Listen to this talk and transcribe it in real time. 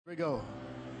Here we go.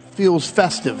 Feels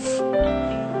festive.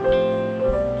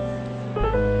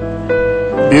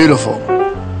 Beautiful.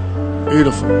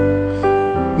 Beautiful.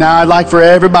 Now I'd like for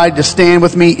everybody to stand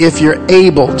with me if you're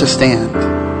able to stand.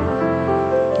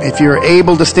 If you're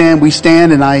able to stand, we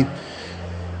stand and I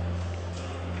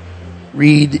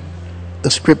read the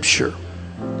scripture.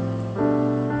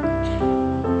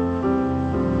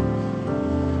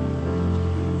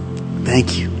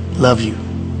 Thank you. Love you.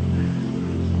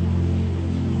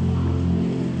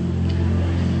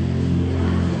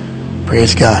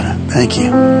 Praise God. Thank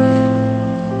you.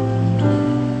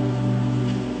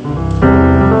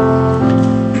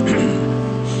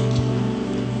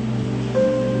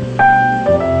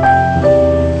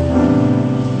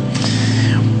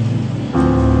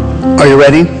 Are you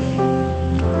ready?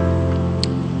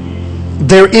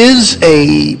 There is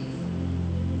a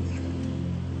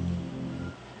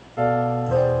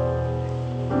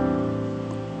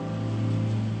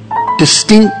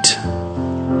distinct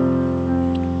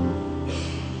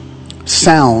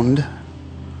sound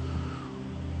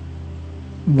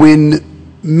when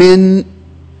men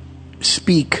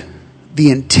speak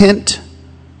the intent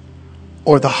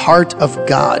or the heart of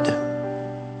God.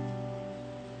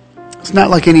 It's not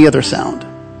like any other sound.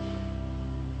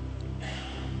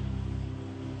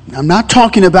 I'm not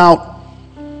talking about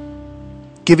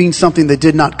giving something that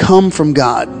did not come from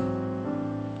God.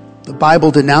 The Bible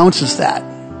denounces that.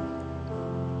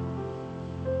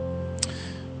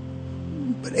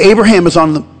 But Abraham is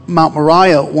on Mount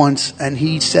Moriah once, and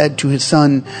he said to his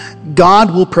son,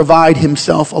 God will provide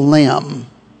himself a lamb.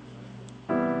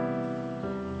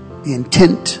 The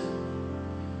intent,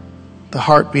 the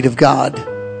heartbeat of God,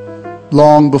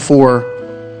 long before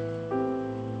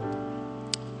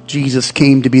Jesus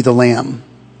came to be the lamb.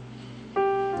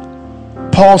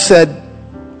 Paul said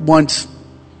once,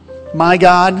 my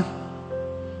God,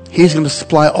 He's going to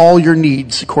supply all your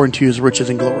needs according to His riches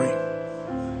and glory.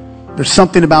 There's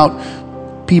something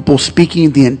about people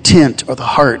speaking the intent or the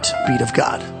heartbeat of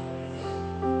God.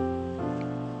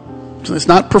 So it's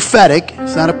not prophetic,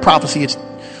 it's not a prophecy, it's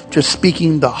just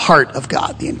speaking the heart of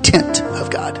God, the intent of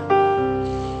God.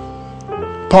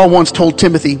 Paul once told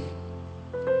Timothy,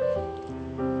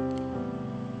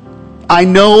 I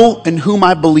know in whom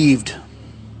I believed.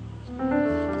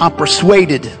 I'm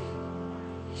persuaded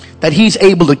that He's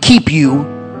able to keep you,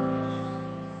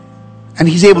 and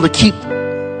He's able to keep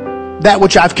that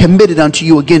which I've committed unto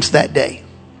you against that day.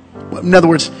 In other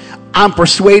words, I'm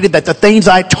persuaded that the things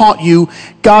I taught you,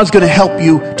 God's going to help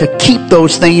you to keep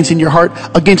those things in your heart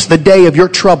against the day of your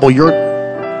trouble,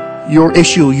 your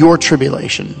issue, your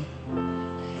tribulation.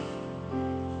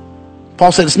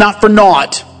 Paul said it's not for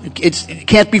naught. It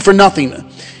can't be for nothing.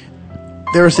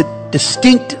 There is a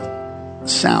distinct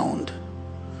sound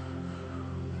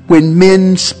when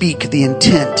men speak the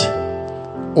intent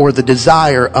or the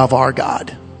desire of our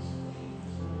God.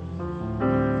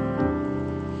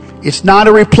 It's not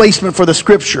a replacement for the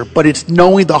scripture, but it's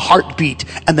knowing the heartbeat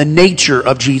and the nature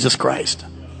of Jesus Christ.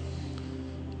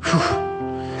 Whew.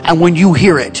 And when you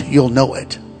hear it, you'll know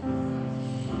it.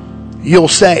 You'll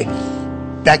say,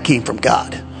 that came from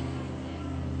God.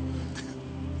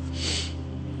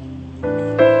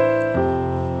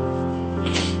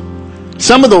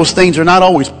 Some of those things are not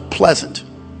always pleasant.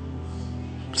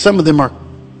 Some of them are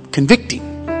convicting.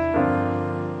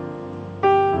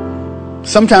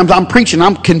 Sometimes I'm preaching,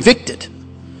 I'm convicted.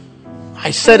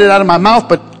 I said it out of my mouth,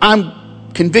 but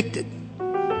I'm convicted.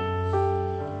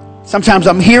 Sometimes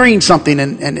I'm hearing something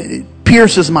and it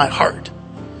pierces my heart.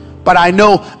 But I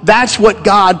know that's what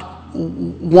God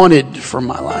wanted for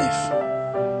my life.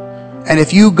 And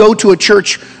if you go to a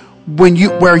church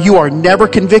where you are never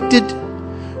convicted,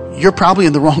 you're probably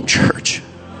in the wrong church.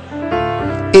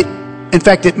 In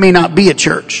fact, it may not be a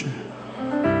church.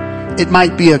 It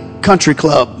might be a country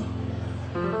club.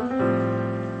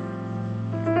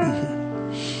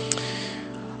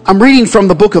 I'm reading from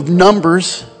the book of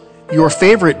Numbers, your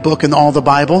favorite book in all the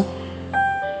Bible.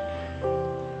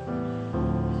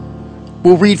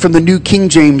 We'll read from the New King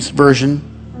James Version.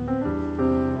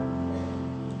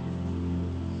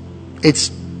 It's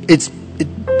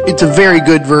a very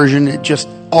good version.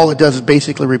 All it does is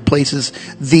basically replaces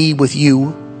thee with you.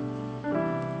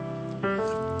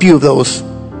 A few of those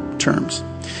terms.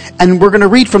 And we're going to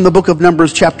read from the book of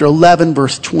Numbers, chapter 11,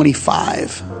 verse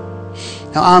 25.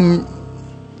 Now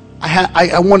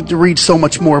I wanted to read so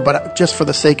much more, but just for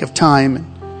the sake of time,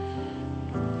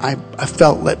 I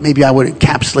felt that maybe I would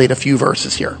encapsulate a few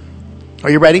verses here. Are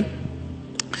you ready?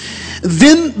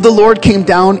 Then the Lord came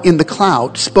down in the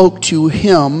cloud, spoke to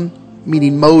him,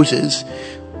 meaning Moses,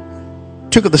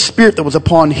 took of the spirit that was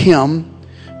upon him,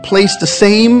 placed the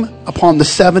same upon the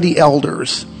 70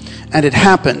 elders. And it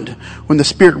happened when the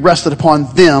Spirit rested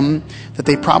upon them that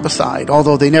they prophesied,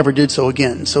 although they never did so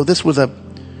again. So this was a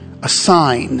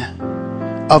sign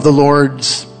of the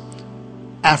Lord's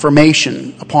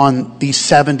affirmation upon these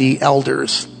 70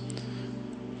 elders,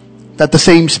 that the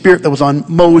same Spirit that was on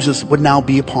Moses would now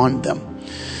be upon them.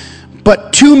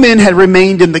 But 2 men had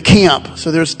remained in the camp.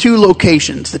 So there's 2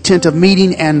 locations, the tent of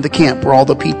meeting and the camp where all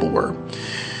the people were.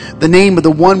 The name of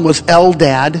the one was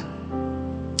Eldad,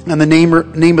 and the name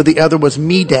of the other was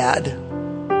Medad.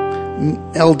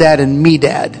 Eldad and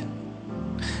Medad.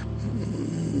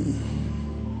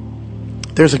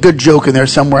 There's a good joke in there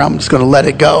somewhere. I'm just going to let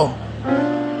it go.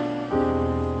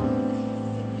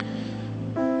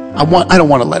 I don't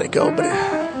want to let it go, but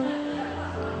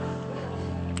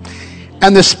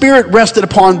and the Spirit rested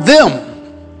upon them.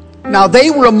 Now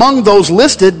they were among those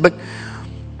listed, but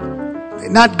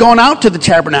not gone out to the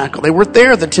tabernacle. They weren't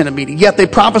there at the tent of meeting. Yet they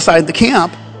prophesied in the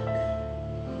camp.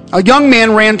 A young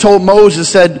man ran, told Moses,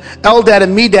 said, Eldad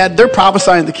and Medad, they're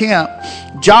prophesying in the camp.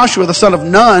 Joshua, the son of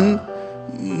Nun,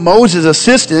 Moses'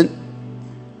 assistant,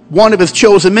 one of his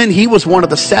chosen men, he was one of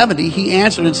the 70. He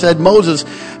answered and said, Moses,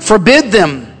 forbid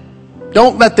them.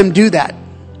 Don't let them do that.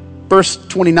 Verse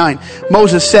 29,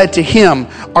 Moses said to him,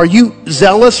 are you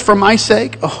zealous for my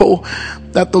sake? Oh,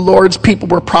 that the Lord's people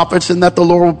were prophets and that the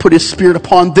Lord will put his Spirit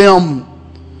upon them.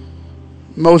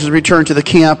 Moses returned to the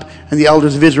camp and the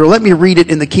elders of Israel. Let me read it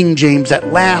in the King James,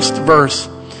 that last verse,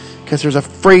 because there's a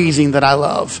phrasing that I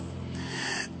love.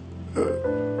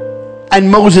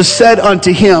 And Moses said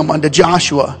unto him, unto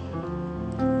Joshua,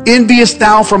 enviest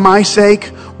thou for my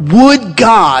sake? Would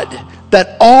God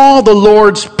that all the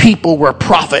Lord's people were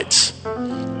prophets,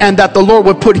 and that the Lord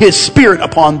would put his Spirit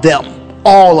upon them,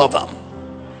 all of them.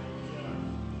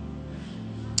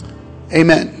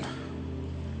 Amen.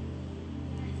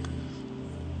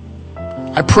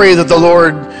 I pray that the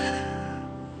Lord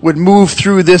would move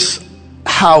through this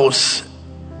house,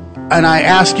 and I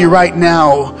ask you right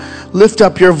now, lift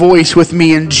up your voice with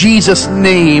me in Jesus'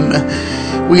 name.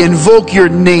 We invoke your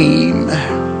name.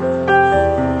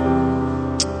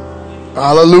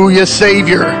 Hallelujah,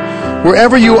 Savior.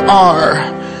 Wherever you are,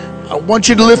 I want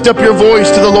you to lift up your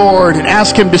voice to the Lord and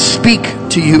ask him to speak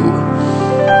to you.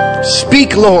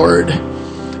 Speak, Lord.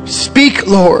 Speak,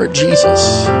 Lord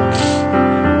Jesus.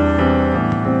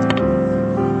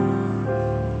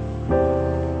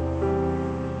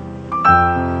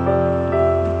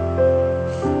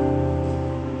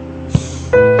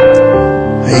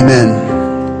 Amen.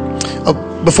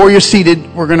 Before you're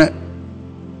seated, we're going to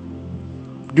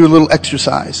do a little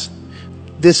exercise.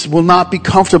 This will not be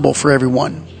comfortable for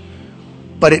everyone,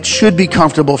 but it should be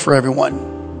comfortable for everyone.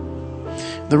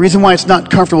 The reason why it's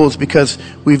not comfortable is because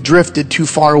we've drifted too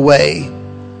far away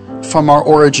from our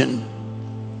origin.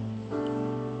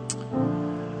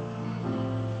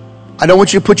 I don't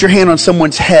want you to put your hand on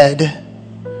someone's head,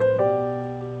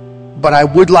 but I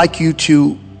would like you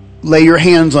to lay your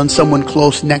hands on someone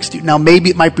close next to you. Now, maybe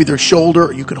it might be their shoulder,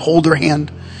 or you could hold their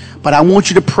hand. But I want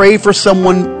you to pray for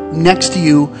someone next to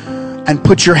you and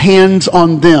put your hands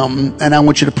on them. And I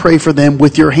want you to pray for them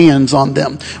with your hands on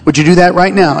them. Would you do that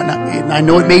right now? And I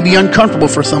know it may be uncomfortable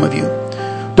for some of you.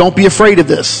 Don't be afraid of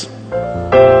this.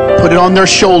 Put it on their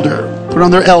shoulder. Put it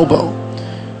on their elbow.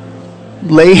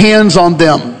 Lay hands on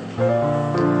them.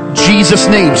 Jesus'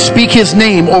 name. Speak his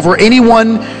name over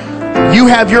anyone. You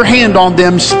have your hand on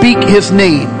them. Speak his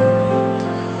name.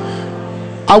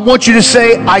 I want you to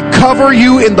say, I cover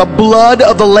you in the blood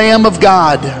of the Lamb of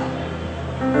God.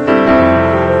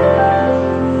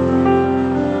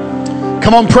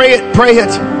 Come on, pray it, pray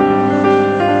it.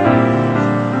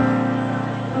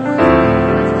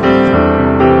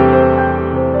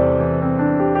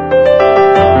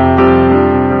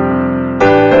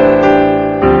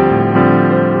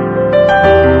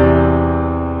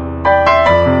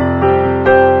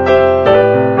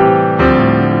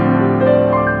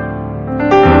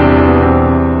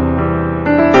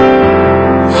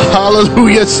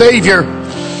 Hallelujah, Savior.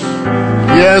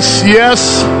 Yes,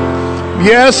 yes,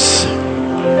 yes.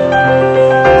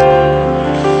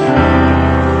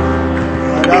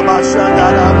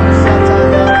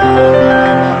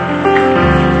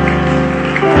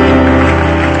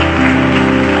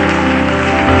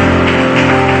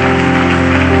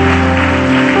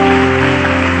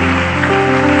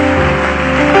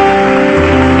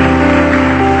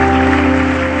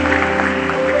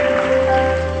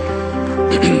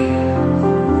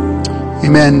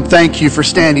 Amen. Thank you for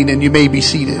standing, and you may be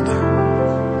seated.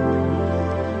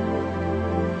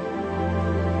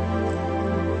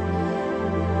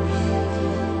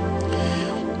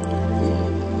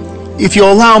 If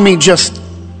you'll allow me just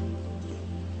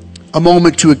a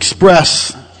moment to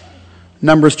express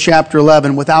Numbers chapter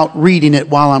 11 without reading it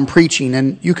while I'm preaching,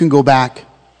 and you can go back.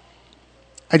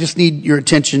 I just need your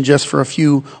attention just for a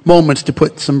few moments to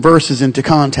put some verses into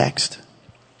context.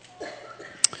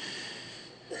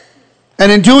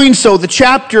 And in doing so, the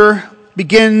chapter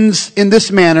begins in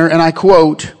this manner, and I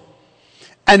quote,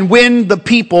 "And when the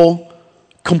people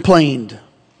complained."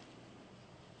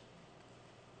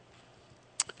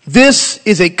 This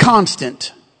is a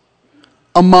constant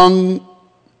among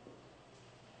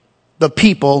the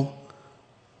people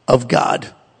of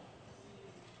God.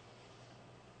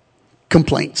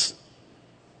 Complaints.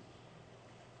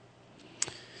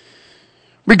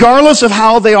 Regardless of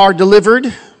how they are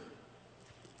delivered,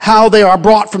 how they are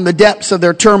brought from the depths of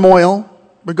their turmoil,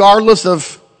 regardless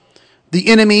of the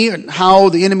enemy and how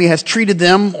the enemy has treated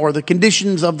them or the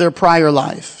conditions of their prior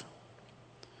life,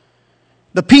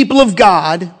 the people of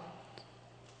God,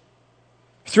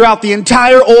 throughout the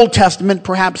entire Old Testament,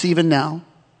 perhaps even now,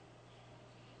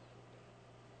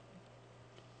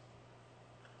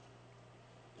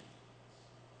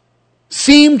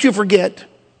 seem to forget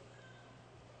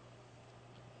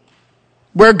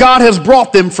where God has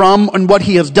brought them from and what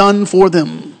He has done for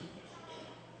them.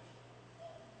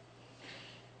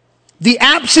 The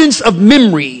absence of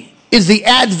memory is the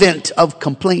advent of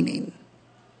complaining.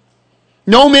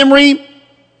 No memory,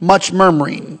 much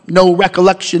murmuring. No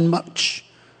recollection, much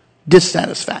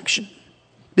dissatisfaction.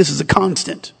 This is a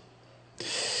constant.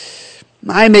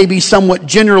 I may be somewhat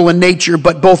general in nature,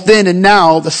 but both then and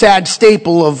now, the sad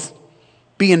staple of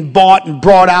being bought and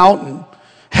brought out and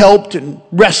helped and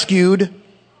rescued,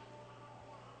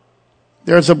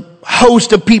 there's a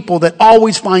host of people that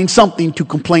always find something to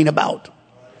complain about.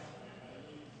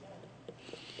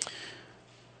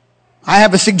 I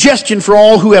have a suggestion for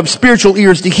all who have spiritual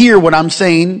ears to hear what I'm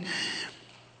saying.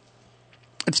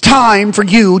 It's time for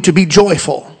you to be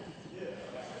joyful.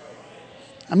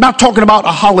 I'm not talking about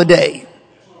a holiday.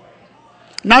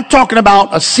 I'm not talking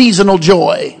about a seasonal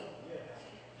joy.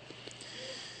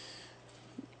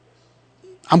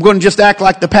 I'm going to just act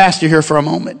like the pastor here for a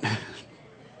moment.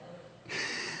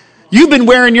 You've been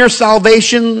wearing your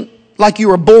salvation like you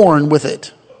were born with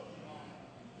it.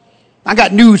 I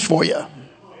got news for you.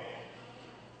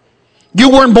 You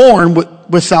weren't born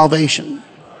with salvation.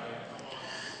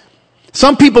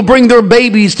 Some people bring their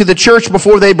babies to the church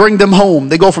before they bring them home.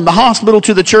 They go from the hospital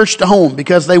to the church to home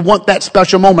because they want that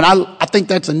special moment. I think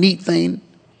that's a neat thing.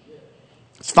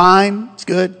 It's fine. It's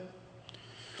good.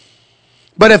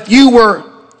 But if you were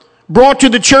brought to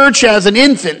the church as an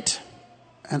infant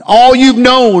and all you've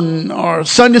known are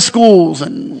Sunday schools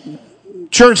and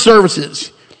church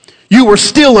services, you were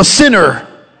still a sinner.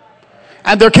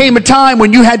 And there came a time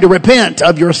when you had to repent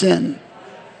of your sin.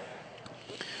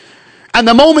 And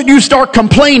the moment you start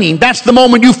complaining, that's the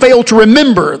moment you fail to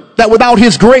remember that without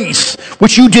His grace,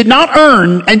 which you did not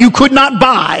earn and you could not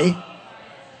buy,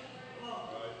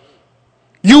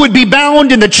 you would be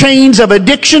bound in the chains of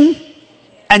addiction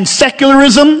and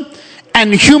secularism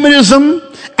and humanism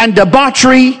and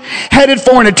debauchery, headed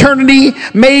for an eternity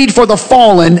made for the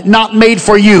fallen, not made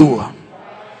for you.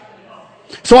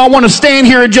 So I want to stand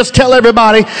here and just tell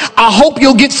everybody, I hope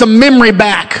you'll get some memory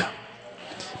back.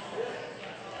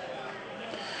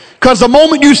 Because the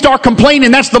moment you start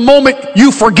complaining, that's the moment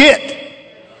you forget.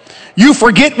 You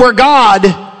forget where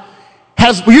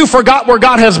you forgot where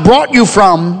God has brought you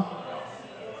from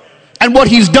and what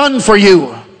He's done for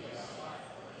you.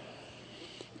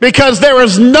 Because there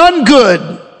is none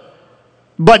good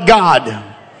but God.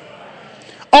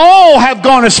 All have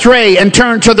gone astray and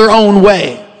turned to their own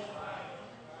way.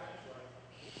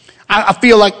 I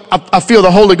feel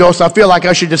the Holy Ghost. I feel like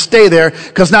I should just stay there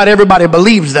because not everybody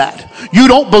believes that. You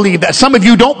don't believe that. Some of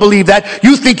you don't believe that.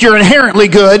 You think you're inherently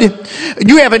good.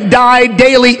 You haven't died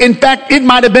daily. In fact, it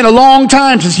might have been a long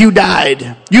time since you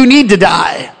died. You need to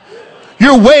die.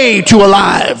 You're way too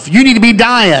alive. You need to be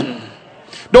dying.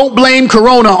 Don't blame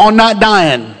Corona on not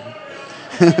dying.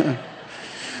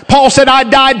 Paul said, I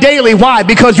die daily. Why?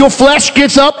 Because your flesh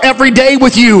gets up every day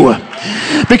with you.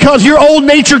 Because your old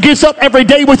nature gets up every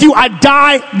day with you. I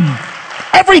die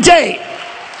every day.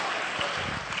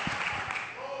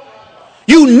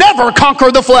 You never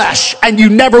conquer the flesh, and you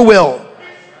never will.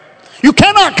 You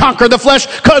cannot conquer the flesh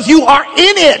because you are in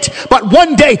it. But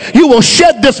one day you will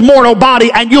shed this mortal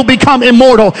body and you'll become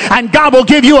immortal. And God will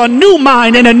give you a new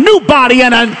mind and a new body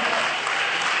and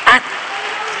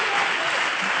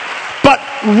But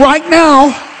right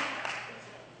now,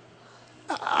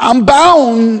 I'm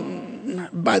bound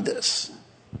by this.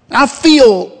 I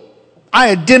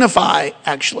identify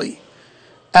actually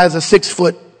as a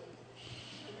 6'2".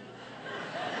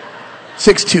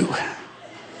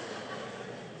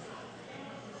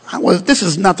 This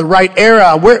is not the right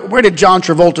era. Where did John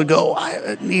Travolta go?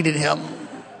 I needed him.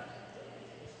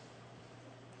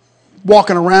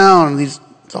 Walking around,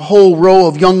 the whole row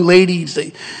of young ladies.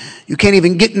 You can't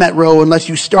even get in that row unless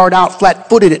you start out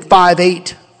flat-footed at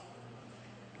 5'8".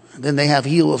 And then they have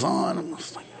heels on.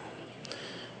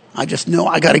 I just know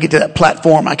I got to get to that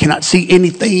platform. I cannot see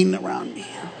anything around me.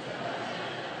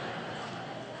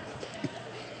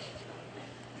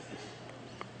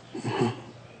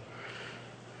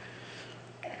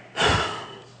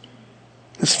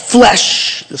 This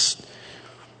flesh, this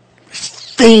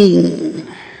thing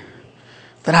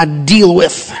that I deal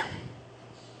with.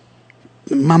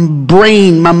 My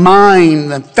brain, my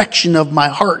mind, the affection of my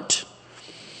heart.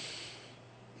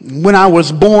 When I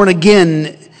was born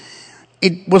again,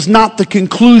 it was not the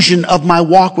conclusion of my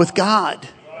walk with God.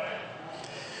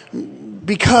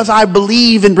 Because I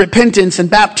believe in repentance and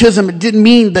baptism, it didn't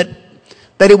mean that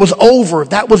it was over.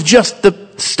 That was just the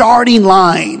starting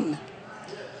line.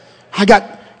 I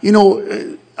got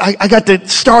to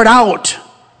start out.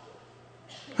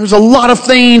 There's a lot of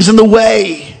things in the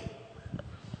way.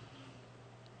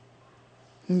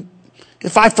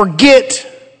 If I forget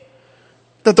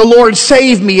that the Lord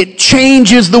saved me, it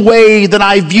changes the way that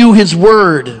I view His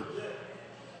Word.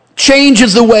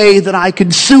 Changes the way that I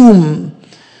consume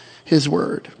His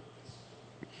Word.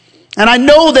 And I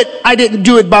know that I didn't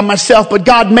do it by myself, but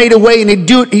God made a way, and He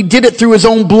did it through His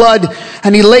own blood,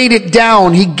 and He laid it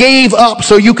down. He gave up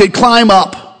so you could climb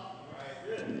up.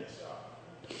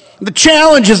 The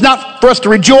challenge is not for us to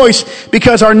rejoice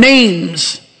because our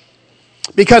names,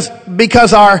 because we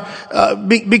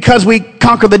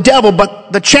conquer the devil,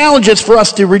 but the challenge is for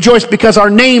us to rejoice because our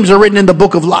names are written in the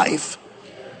book of life.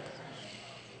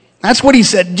 That's what He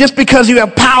said. Just because you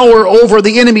have power over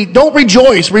the enemy, don't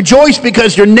rejoice. Rejoice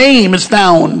because your name is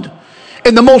found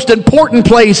in the most important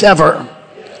place ever.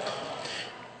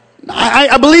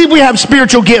 I believe we have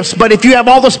spiritual gifts, but if you have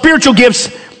all the spiritual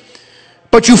gifts,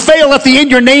 but you fail at the end,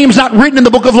 your name's not written in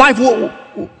the book of life,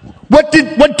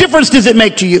 what difference does it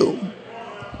make to you?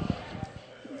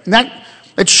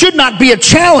 It should not be a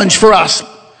challenge for us.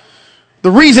 The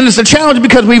reason it's a challenge is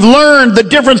because we've not learned the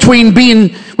difference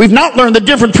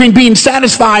between being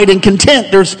satisfied and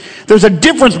content. There's a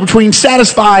difference between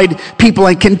satisfied people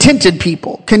and contented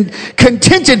people.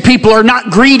 Contented people are not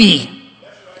greedy.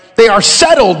 They are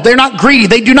settled. They're not greedy.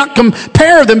 They do not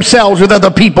compare themselves with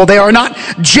other people. They are not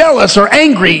jealous or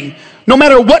angry. No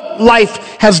matter what life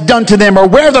has done to them or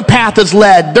where the path has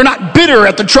led, they're not bitter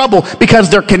at the trouble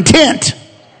because they're content.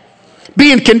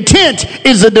 Being content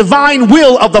is the divine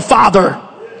will of the Father.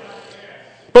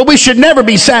 But we should never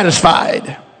be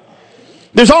satisfied.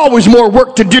 There's always more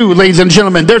work to do, ladies and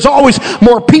gentlemen. There's always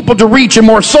more people to reach and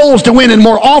more souls to win and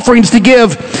more offerings to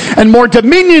give and more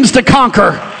dominions to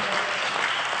conquer.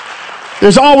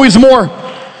 There's always more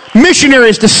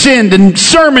missionaries to send and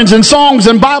sermons and songs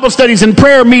and Bible studies and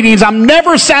prayer meetings. I'm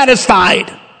never satisfied.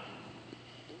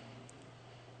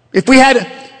 If we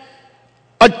had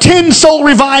a 10-soul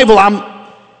revival,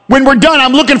 when we're done,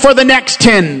 I'm looking for the next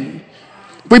 10.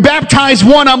 If we baptize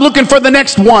one, I'm looking for the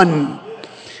next one.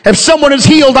 If someone is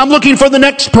healed, I'm looking for the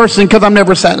next person because I'm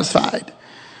never satisfied.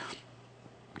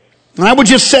 And I would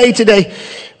just say today,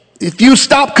 if you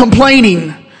stop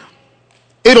complaining,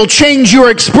 it'll change your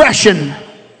expression.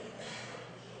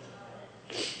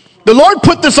 The Lord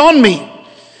put this on me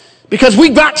because we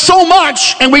got so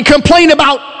much and we complain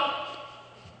about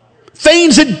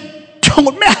things that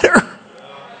don't matter.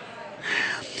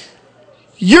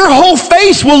 Your whole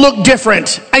face will look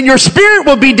different and your spirit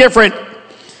will be different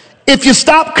if you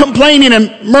stop complaining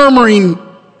and murmuring.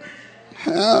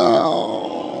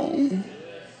 Oh.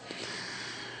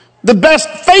 The best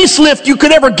facelift you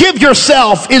could ever give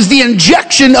yourself is the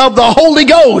injection of the Holy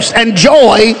Ghost and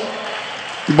joy.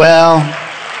 Well,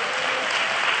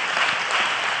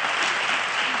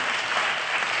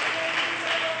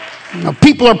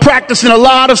 people are practicing a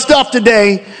lot of stuff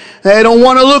today. They don't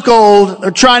want to look old.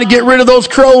 They're trying to get rid of those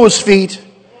crow's feet.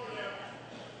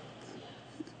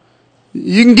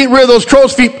 You can get rid of those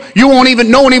crow's feet. No one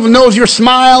even knows you're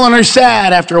smiling or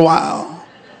sad after a while.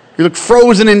 You look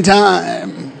frozen in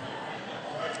time.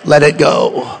 Let it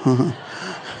go.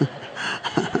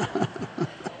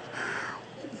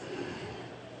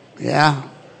 Yeah.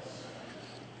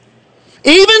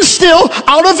 Even still,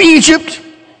 out of Egypt,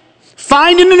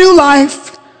 finding a new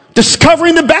life,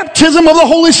 discovering the baptism of the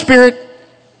Holy Spirit,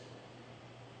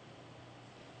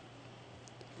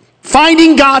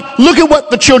 finding God. Look at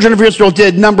what the children of Israel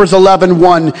did, Numbers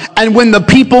 11:1. And when the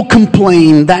people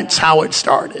complained, that's how it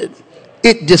started.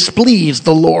 It displeased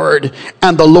the Lord,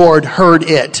 and the Lord heard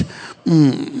it.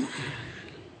 And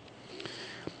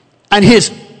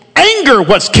His anger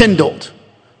was kindled.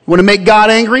 You want to make God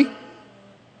angry?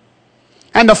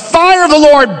 And the fire of the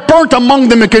Lord burnt among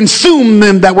them and consumed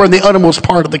them that were in the uttermost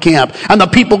part of the camp. And the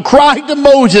people cried to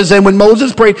Moses, and when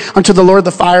Moses prayed unto the Lord,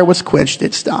 the fire was quenched.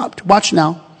 It stopped. Watch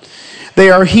now. They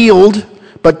are healed,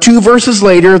 but 2 verses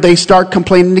later, they start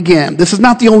complaining again. This is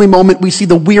not the only moment we see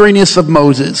the weariness of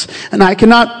Moses. And I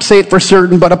cannot say it for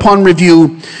certain, but upon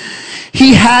review,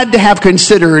 he had to have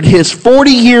considered his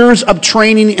 40 years of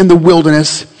training in the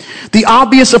wilderness, the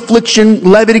obvious affliction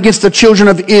levied against the children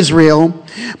of Israel,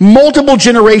 multiple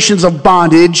generations of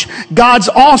bondage, God's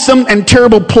awesome and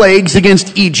terrible plagues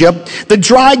against Egypt, the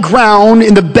dry ground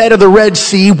in the bed of the Red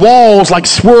Sea, walls like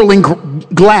swirling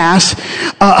glass,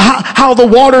 how the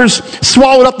waters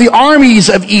swallowed up the armies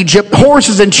of Egypt,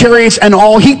 horses and chariots and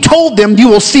all. He told them, you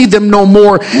will see them no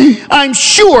more. I'm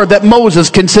sure that Moses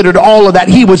considered all of that.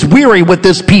 He was weary with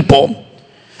this people.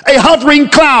 A hovering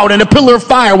cloud and a pillar of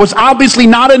fire was obviously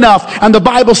not enough, and the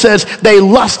Bible says they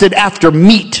lusted after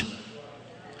meat.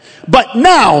 But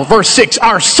now, verse 6,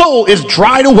 our soul is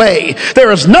dried away.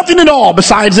 There is nothing at all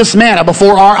besides this manna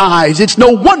before our eyes. It's no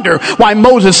wonder why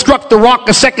Moses struck the rock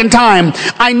a second time.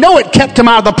 I know it kept him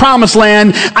out of the promised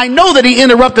land. I know that he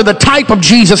interrupted the type of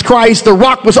Jesus Christ. The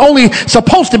rock was only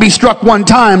supposed to be struck one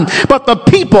time. But the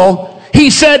people, he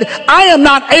said, I am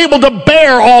not able to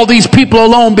bear all these people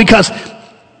alone because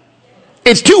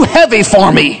it's too heavy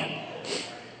for me.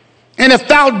 And if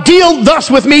thou deal thus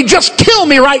with me, just kill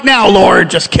me right now, Lord.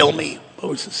 Just kill me,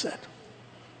 Moses said.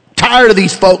 Tired of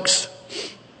these folks.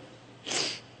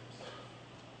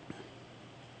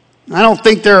 I don't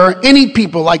think there are any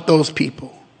people like those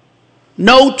people.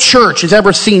 No church has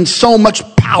ever seen so much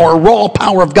power, raw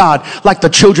power of God, like the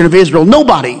children of Israel.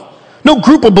 Nobody, no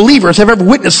group of believers have ever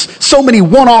witnessed so many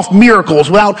one-off miracles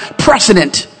without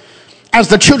precedent as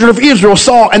the children of Israel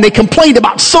saw, and they complained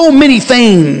about so many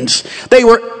things. They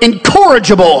were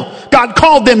incorrigible. God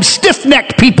called them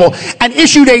stiff-necked people and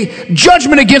issued a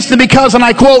judgment against them because, and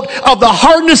I quote, of the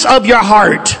hardness of your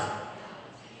heart.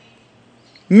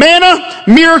 Manna,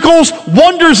 miracles,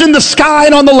 wonders in the sky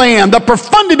and on the land, the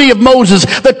profundity of Moses,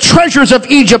 the treasures of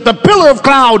Egypt, the pillar of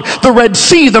cloud, the Red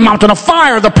Sea, the mountain of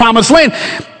fire, the promised land.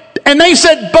 And they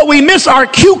said, but we miss our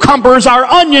cucumbers, our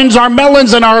onions, our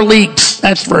melons, and our leeks.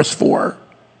 That's verse 4.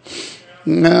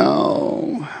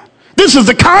 No. This is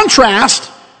the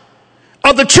contrast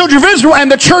of the children of Israel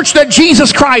and the church that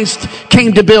Jesus Christ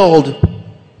came to build.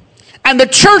 And the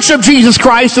church of Jesus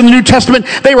Christ in the New Testament,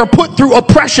 they were put through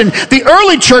oppression. The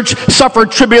early church suffered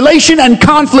tribulation and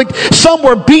conflict. Some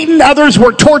were beaten, others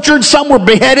were tortured, some were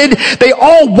beheaded. They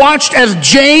all watched as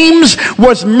James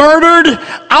was murdered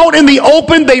out in the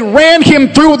open. They ran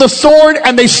him through with a sword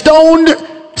and they stoned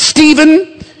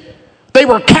Stephen. They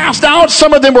were cast out.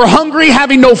 Some of them were hungry,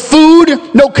 having no food,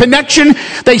 no connection.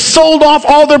 They sold off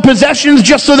all their possessions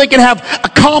just so they could have a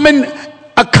common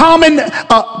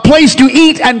place to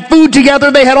eat and food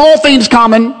together. They had all things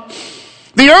common.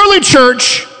 The early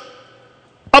church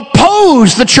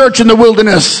opposed the church in the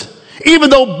wilderness, even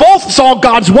though both saw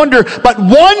God's wonder, but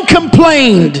one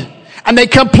complained, and they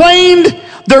complained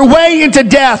their way into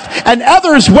death, and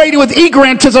others waited with eager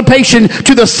anticipation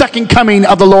to the second coming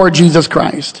of the Lord Jesus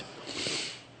Christ.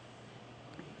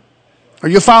 Are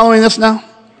you following this now?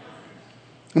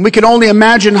 And we can only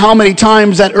imagine how many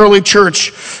times that early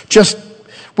church just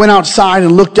went outside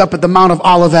and looked up at the Mount of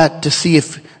Olivet to see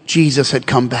if Jesus had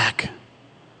come back.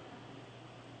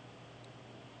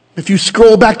 If you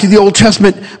scroll back to the Old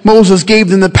Testament, Moses gave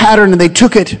them the pattern and they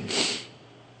took it.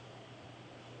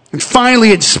 And finally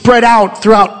it spread out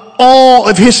throughout all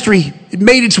of history. It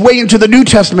made its way into the New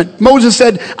Testament. Moses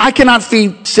said, I cannot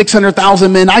feed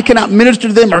 600,000 men. I cannot minister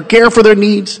to them or care for their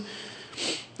needs.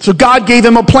 So God gave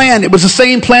them a plan. It was the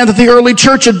same plan that the early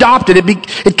church adopted.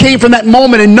 It came from that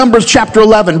moment in Numbers chapter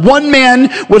 11. One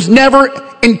man was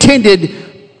never intended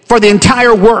for the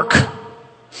entire work.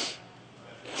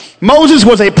 Moses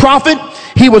was a prophet.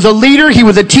 He was a leader. He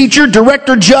was a teacher,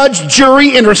 director, judge,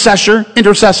 jury, intercessor,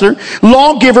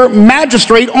 lawgiver,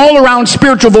 magistrate, all-around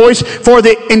spiritual voice for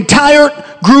the entire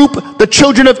group, the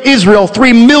children of Israel,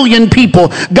 3 million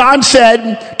people. God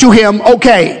said to him,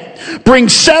 okay, bring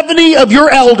 70 of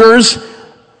your elders,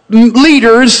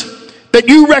 leaders that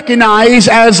you recognize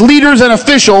as leaders and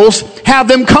officials. Have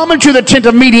them come into the tent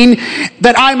of meeting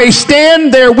that I may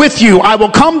stand there with you. I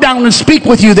will come down and speak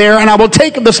with you there, and I will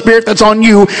take the spirit that's on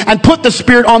you and put the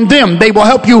spirit on them. They will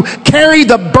help you carry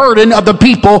the burden of the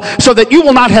people so that you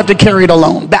will not have to carry it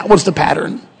alone. That was the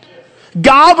pattern.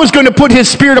 God was going to put his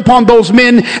Spirit upon those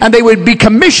men, and they would be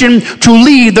commissioned to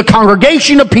lead the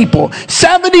congregation of people.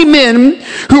 70 men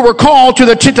who were called to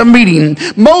the tent of meeting.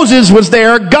 Moses was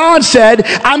there. God said,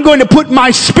 I'm going to put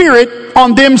my Spirit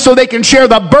on them so they can share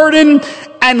the burden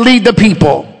and lead the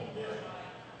people.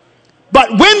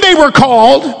 But when they were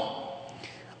called,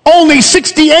 only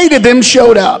 68 of them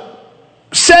showed up.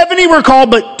 70 were called,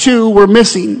 but 2 were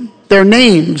missing. Their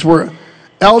names were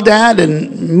Eldad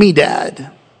and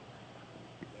Medad.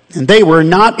 And they were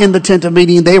not in the tent of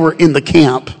meeting, they were in the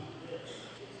camp.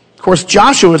 Of course,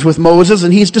 Joshua is with Moses,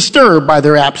 and he's disturbed by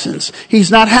their absence.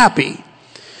 He's not happy.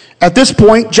 At this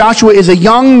point, Joshua is a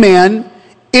young man,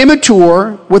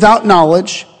 immature, without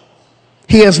knowledge.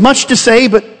 He has much to say,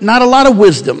 but not a lot of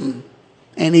wisdom.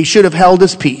 And he should have held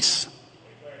his peace.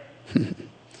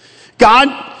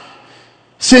 God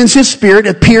sends his Spirit,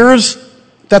 appears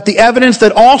that the evidence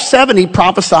that all 70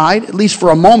 prophesied, at least for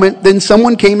a moment, then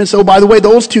someone came and said, oh, by the way,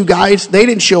 those 2 guys, they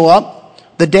didn't show up.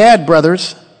 The Dad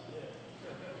brothers.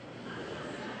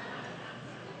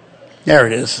 There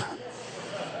it is.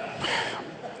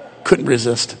 Couldn't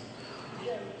resist.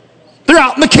 They're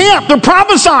out in the camp. They're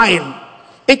prophesying.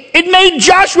 It made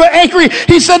Joshua angry.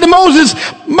 He said to Moses,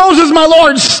 Moses, my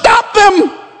Lord, stop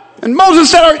them. And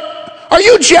Moses said, are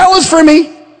you jealous for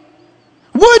me?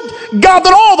 Would God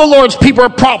that all the Lord's people are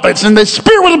prophets, and the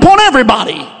Spirit was upon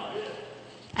everybody.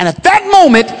 And at that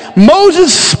moment,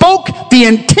 Moses spoke the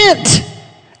intent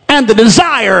and the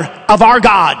desire of our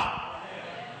God.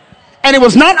 And it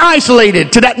was not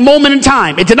isolated to that moment in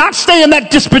time. It did not stay in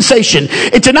that dispensation.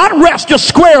 It did not rest just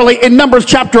squarely in Numbers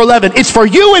chapter 11. It's for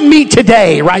you and me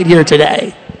today, right here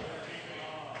today.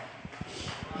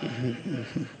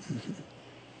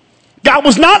 God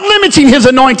was not limiting his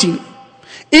anointing.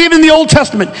 Even in the Old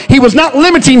Testament, he was not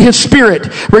limiting his Spirit.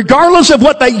 Regardless of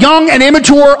what that young and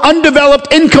immature,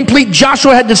 undeveloped, incomplete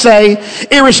Joshua had to say,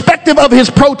 irrespective of his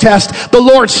protest, the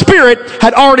Lord's Spirit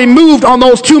had already moved on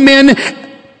those 2 men,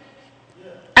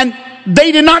 and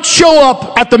they did not show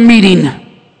up at the meeting.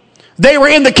 They were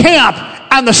in the camp,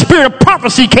 and the Spirit of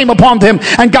prophecy came upon them,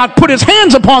 and God put his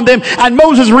hands upon them, and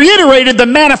Moses reiterated the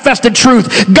manifested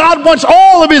truth. God wants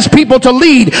all of his people to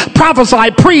lead,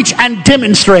 prophesy, preach, and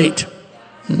demonstrate.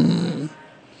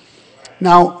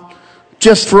 Now,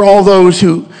 just for all those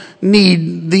who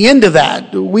need the end of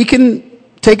that, we can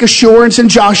take assurance in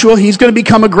Joshua. He's going to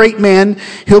become a great man.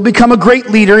 He'll become a great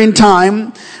leader in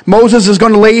time. Moses is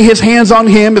going to lay his hands on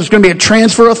him. There's going to be a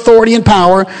transfer of authority and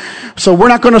power. So we're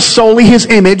not going to sully his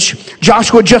image.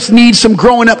 Joshua just needs some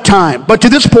growing up time. But to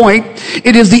this point,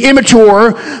 it is the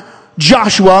immature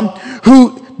Joshua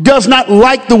who does not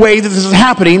like the way that this is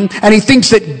happening, and he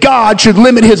thinks that God should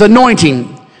limit his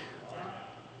anointing.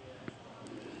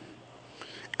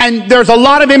 And there's a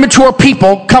lot of immature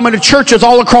people coming to churches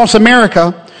all across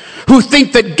America who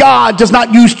think that God does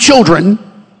not use children,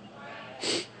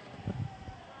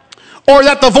 or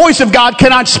that the voice of God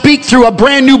cannot speak through a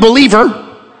brand new believer.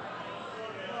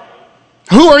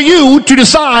 Who are you to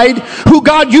decide who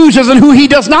God uses and who he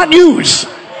does not use?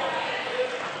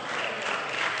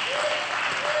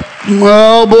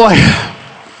 Oh boy.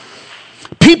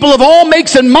 People of all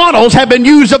makes and models have been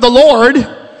used of the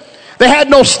Lord. They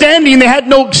had no standing, they had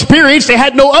no experience, they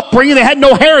had no upbringing, they had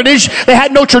no heritage, they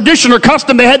had no tradition or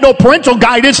custom, they had no parental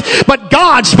guidance, but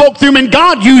God spoke through them and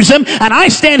God used them. And I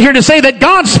stand here to say that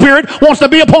God's Spirit wants to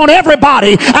be upon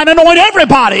everybody and anoint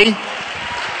everybody.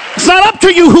 It's not up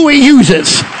to you who he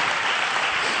uses.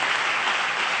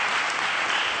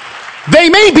 They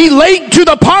may be late to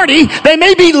the party, they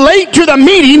may be late to the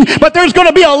meeting, but there's going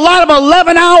to be a lot of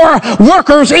 11-hour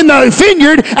workers in the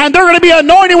vineyard, and they're going to be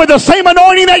anointed with the same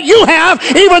anointing that you have,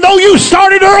 even though you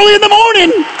started early in the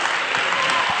morning.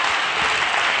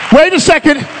 Wait a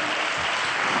second.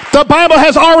 The Bible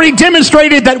has already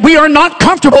demonstrated that we are not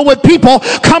comfortable with people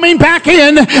coming back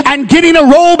in and getting a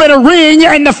robe and a ring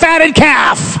and the fatted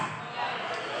calf.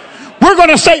 We're going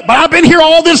to say, but I've been here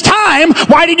all this time.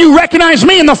 Why did you recognize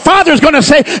me? And the Father's going to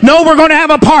say, no, we're going to have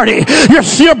a party.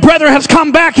 Your brother has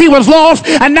come back. He was lost,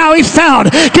 and now he's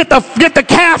found. Get the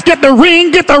calf, get the ring,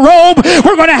 get the robe.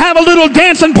 We're going to have a little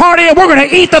dancing party, and we're going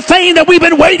to eat the thing that we've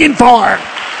been waiting for.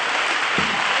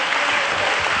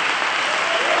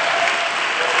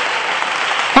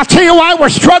 I'll tell you why we're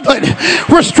struggling.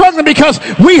 We're struggling because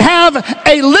we have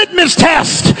a litmus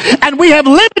test, and we have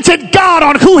limited God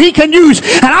on who he can use.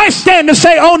 And I stand to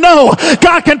say, oh no,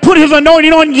 God can put his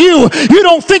anointing on you. You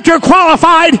don't think you're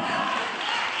qualified.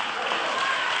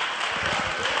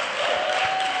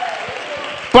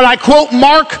 But I quote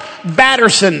Mark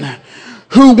Batterson,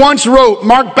 who once wrote,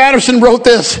 Mark Batterson wrote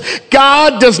this: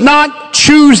 God does not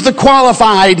choose the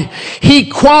qualified, he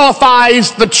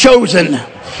qualifies the chosen.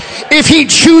 If he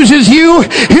chooses you,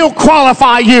 he'll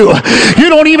qualify you. You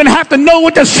don't even have to know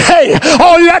what to say.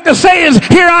 All you have to say is,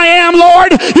 here I am,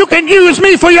 Lord. You can use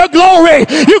me for your glory.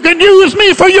 You can use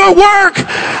me for your work.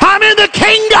 I'm in the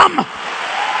kingdom.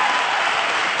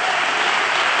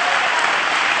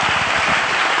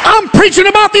 I'm preaching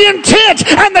about the intent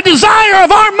and the desire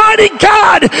of our mighty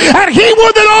God, and he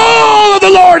would that all of the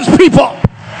Lord's people,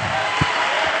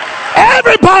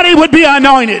 everybody would be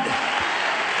anointed.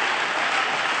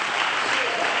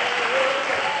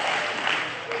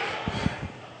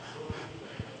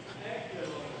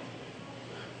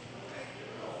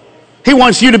 He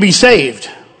wants you to be saved.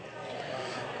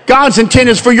 God's intent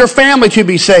is for your family to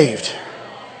be saved.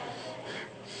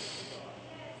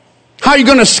 How are you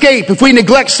going to escape if we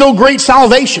neglect so great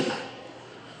salvation?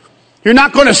 You're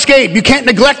not going to escape. You can't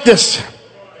neglect this.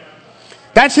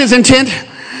 That's his intent.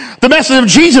 The message of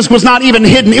Jesus was not even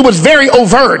hidden. It was very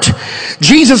overt.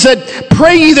 Jesus said,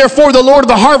 pray ye therefore the Lord of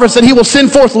the harvest that he will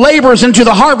send forth laborers into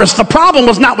the harvest. The problem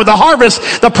was not with the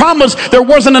harvest. The problem was there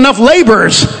wasn't enough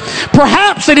laborers.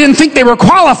 Perhaps they didn't think they were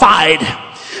qualified.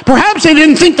 Perhaps they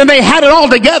didn't think that they had it all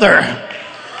together.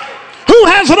 Who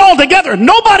has it all together?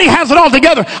 Nobody has it all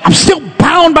together. I'm still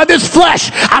bound by this flesh.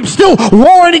 I'm still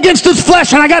warring against this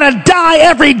flesh, and I got to die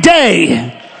every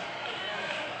day.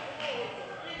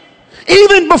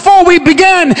 Even before we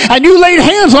began and you laid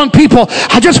hands on people,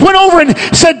 I just went over and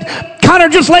said, Connor,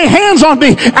 just lay hands on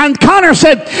me. And Connor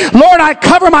said, Lord, I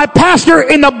cover my pastor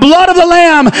in the blood of the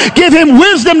Lamb. Give him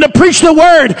wisdom to preach the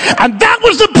word. And that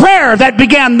was the prayer that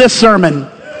began this sermon.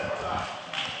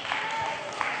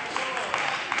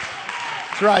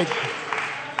 That's right.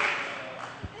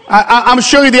 I'm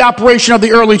showing you the operation of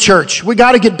the early church. We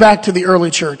got to get back to the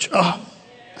early church. Oh.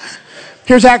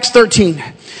 Here's Acts 13.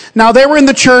 Now they were in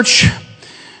the church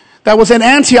that was in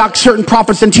Antioch, certain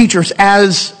prophets and teachers,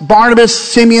 as Barnabas,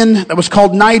 Simeon, that was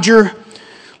called Niger,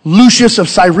 Lucius of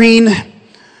Cyrene,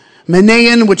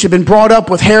 Manaen, which had been brought up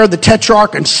with Herod the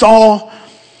Tetrarch, and Saul.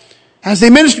 As they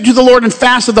ministered to the Lord and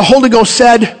fasted, the Holy Ghost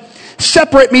said,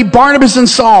 separate me, Barnabas and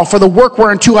Saul, for the work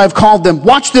whereunto I have called them.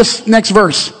 Watch this next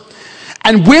verse.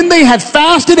 And when they had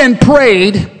fasted and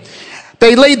prayed,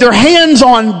 they laid their hands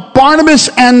on Barnabas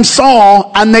and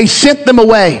Saul, and they sent them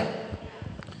away.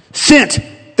 Sent.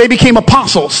 They became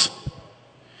apostles.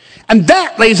 And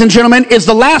that, ladies and gentlemen, is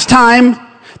the last time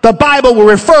the Bible will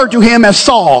refer to him as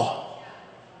Saul.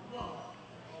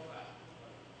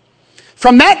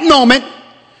 From that moment,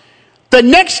 the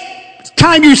next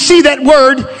time you see that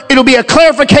word, it'll be a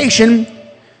clarification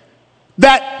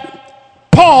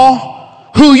that Paul,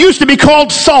 who used to be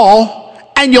called Saul,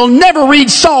 and you'll never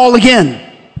read Saul again.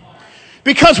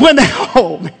 Because when they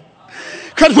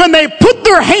put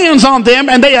their hands on them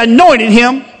and they anointed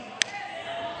him,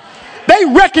 they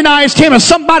recognized him as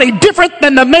somebody different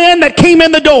than the man that came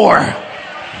in the door.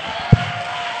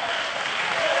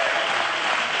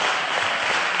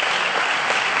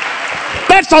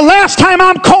 That's the last time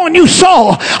I'm calling you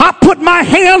Saul. I put my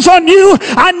hands on you.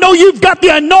 I know you've got the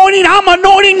anointing. I'm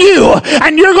anointing you.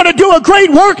 And you're going to do a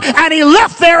great work. And he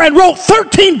left there and wrote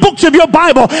 13 books of your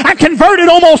Bible and converted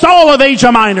almost all of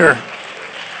Asia Minor.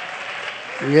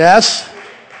 Yes.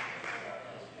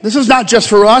 This is not just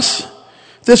for us.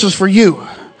 This is for you.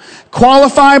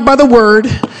 Qualified by the word,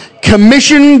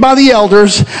 commissioned by the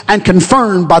elders, and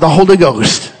confirmed by the Holy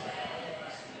Ghost.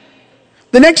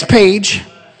 The next page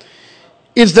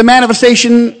is the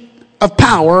manifestation of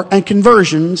power and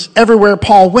conversions everywhere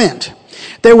Paul went.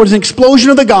 There was an explosion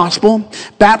of the gospel,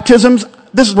 baptisms.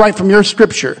 This is right from your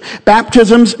scripture.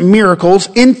 Baptisms, miracles,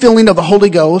 infilling of the Holy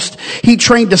Ghost. He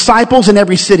trained disciples in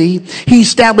every city. He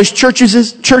established churches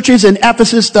in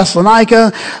Ephesus,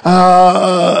 Thessalonica,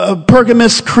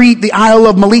 Pergamus, Crete, the Isle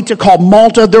of Melita called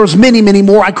Malta. There was many, many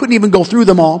more. I couldn't even go through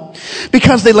them all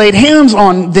because they laid hands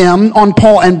on them, on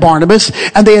Paul and Barnabas,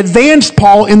 and they advanced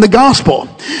Paul in the gospel.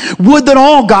 Would that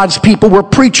all God's people were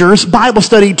preachers, Bible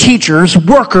study teachers,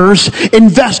 workers,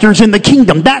 investors in the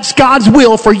kingdom. That's God's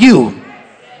will for you.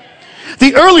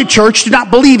 The early church did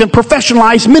not believe in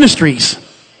professionalized ministries.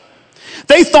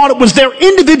 They thought it was their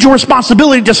individual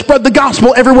responsibility to spread the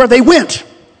gospel everywhere they went.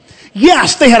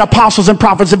 Yes, they had apostles and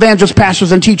prophets, evangelists,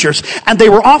 pastors, and teachers, and they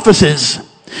were offices.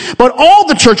 But all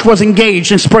the church was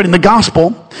engaged in spreading the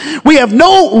gospel. We have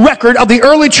no record of the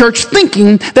early church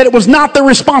thinking that it was not their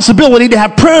responsibility to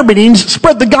have prayer meetings,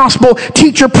 spread the gospel,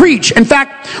 teach or preach. In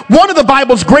fact, one of the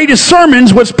Bible's greatest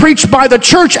sermons was preached by the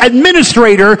church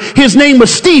administrator. His name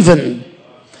was Stephen.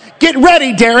 Get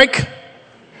ready, Derek.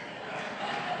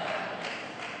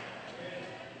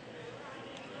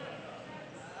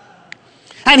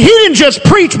 And he didn't just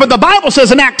preach, but the Bible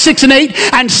says in Acts 6 and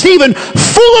 8, and Stephen,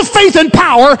 full of faith and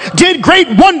power, did great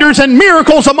wonders and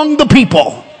miracles among the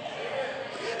people.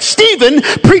 Stephen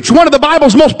preached one of the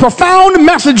Bible's most profound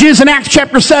messages in Acts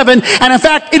chapter 7, and in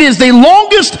fact, it is the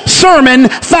longest sermon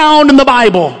found in the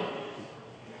Bible.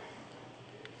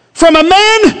 From a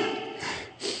man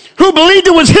who believed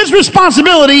it was his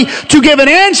responsibility to give an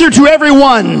answer to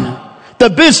everyone, the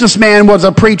businessman was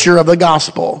a preacher of the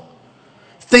gospel.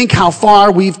 Think how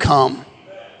far we've come.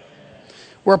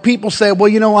 Where people say, well,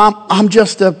 you know, I'm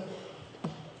just an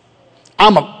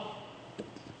accountant.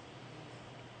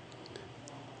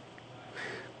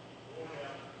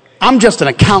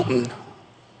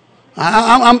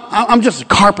 I'm just a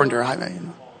carpenter.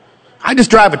 I just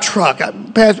drive a truck.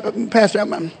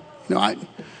 Pastor,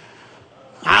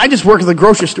 I just work at the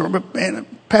grocery store. But man,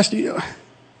 Pastor,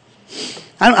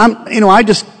 I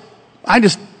just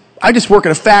work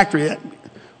at a factory.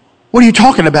 What are you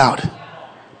talking about?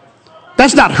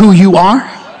 That's not who you are.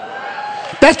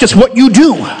 That's just what you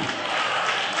do.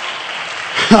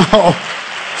 Oh.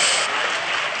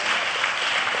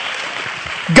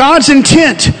 God's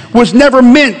intent was never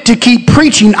meant to keep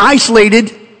preaching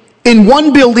isolated in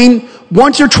one building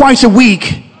once or twice a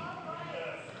week.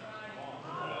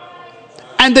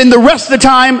 And then the rest of the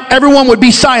time, everyone would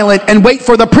be silent and wait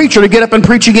for the preacher to get up and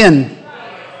preach again.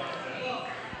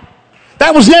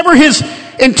 That was never his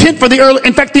intent for the early.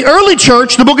 In fact, the early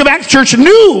church, the book of Acts church,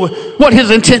 knew what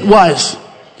his intent was.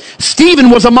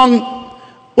 Stephen was among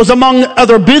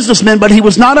other businessmen, but he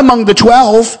was not among the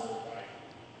 12.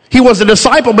 He was a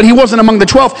disciple, but he wasn't among the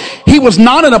 12. He was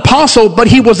not an apostle, but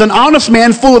he was an honest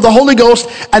man full of the Holy Ghost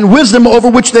and wisdom,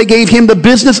 over which they gave him the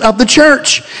business of the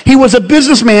church. He was a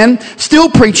businessman,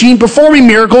 still preaching, performing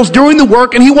miracles, doing the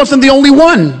work, and he wasn't the only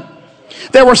one.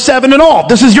 There were 7 in all.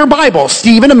 This is your Bible.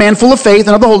 Stephen, a man full of faith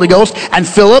and of the Holy Ghost, and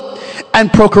Philip, and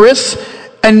Prochorus,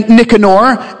 and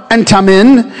Nicanor, and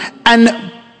Tamin, and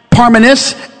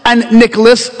Parmenas, and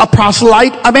Nicholas, a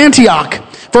proselyte of Antioch.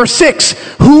 Verse 6,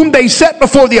 whom they set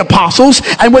before the apostles,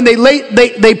 and when they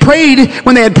had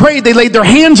prayed, they laid their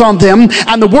hands on them,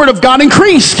 and the word of God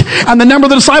increased, and the number of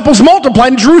the disciples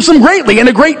multiplied in Jerusalem greatly, and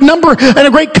a great number and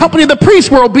a great company of the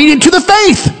priests were obedient to the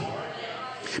faith.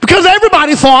 Because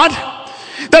everybody thought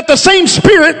that the same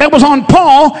spirit that was on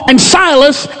Paul and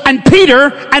Silas and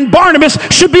Peter and Barnabas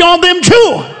should be on them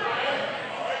too.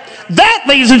 That,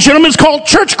 ladies and gentlemen, is called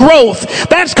church growth.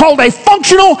 That's called a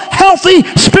functional, healthy,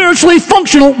 spiritually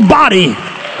functional body.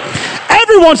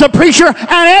 Everyone's a preacher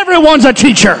and everyone's a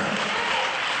teacher.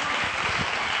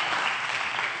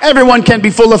 Everyone can be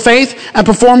full of faith and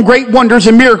perform great wonders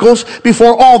and miracles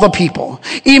before all the people,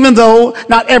 even though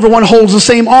not everyone holds the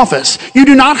same office. You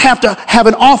do not have to have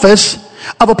an office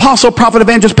of apostle, prophet,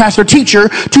 evangelist, pastor, teacher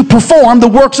to perform the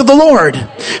works of the Lord.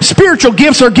 Spiritual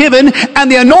gifts are given,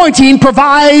 and the anointing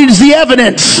provides the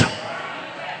evidence.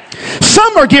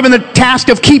 Some are given the task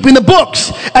of keeping the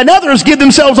books, and others give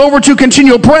themselves over to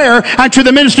continual prayer and to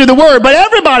the ministry of the word. But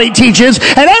everybody teaches,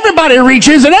 and everybody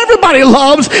reaches, and everybody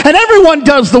loves, and everyone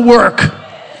does the work.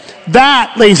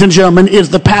 That, ladies and gentlemen,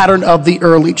 is the pattern of the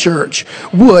early church.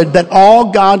 Would that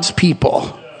all God's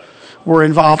people were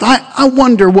involved. I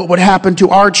wonder what would happen to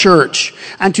our church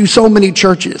and to so many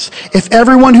churches if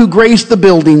everyone who graced the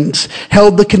buildings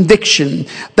held the conviction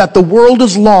that the world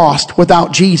is lost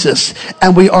without Jesus,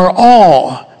 and we are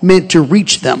all meant to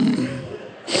reach them.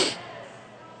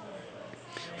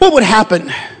 What would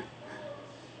happen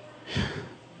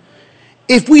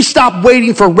if we stopped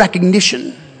waiting for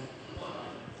recognition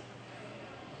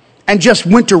and just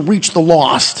went to reach the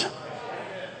lost?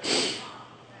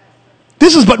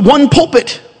 This is but one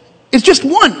pulpit. It's just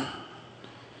one.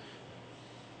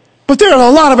 But there are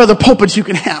a lot of other pulpits you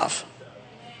can have.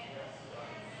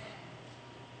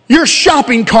 Your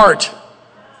shopping cart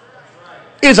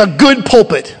is a good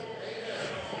pulpit.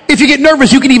 If you get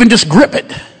nervous, you can even just grip it.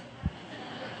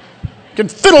 You can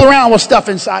fiddle around with stuff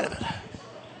inside of it.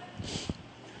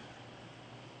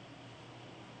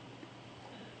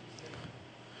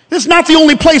 This is not the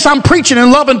only place I'm preaching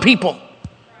and loving people.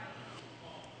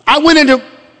 I went into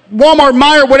Walmart,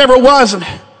 Meijer, whatever it was, and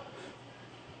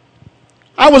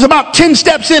I was about 10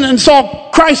 steps in and saw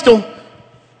Crystal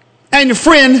and your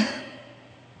friend,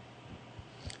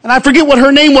 and I forget what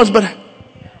her name was, but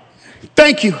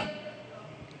thank you.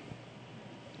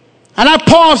 And I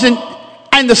paused,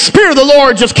 and the Spirit of the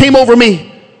Lord just came over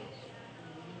me.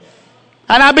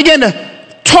 And I began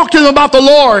to talk to them about the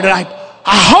Lord, and I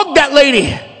hugged that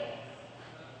lady.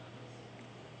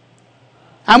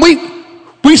 And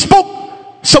we spoke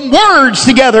some words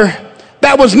together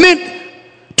that was meant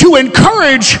to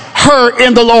encourage her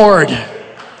in the Lord.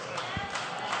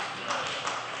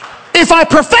 if I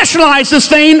professionalized this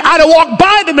thing, I'd have walked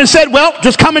by them and said, well,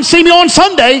 just come and see me on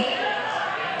Sunday.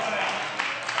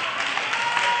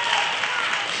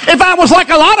 If I was like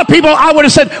a lot of people, I would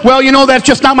have said, well, you know, that's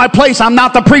just not my place. I'm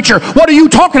not the preacher. What are you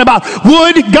talking about?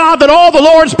 Would God that all the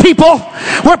Lord's people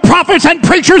were prophets and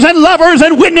preachers and lovers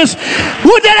and witnesses?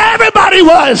 Would that everybody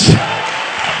was?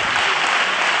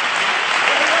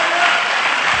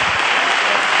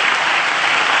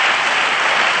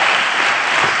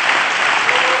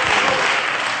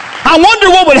 I wonder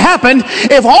what would happen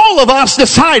if all of us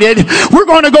decided we're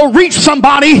going to go reach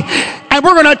somebody and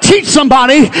we're going to teach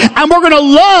somebody and we're going to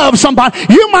love somebody.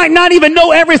 You might not even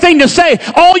know everything to say.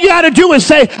 All you got to do is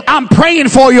say, I'm praying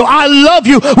for you. I love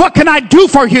you. What can I do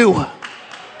for you?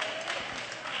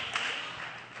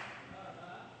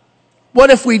 What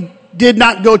if we did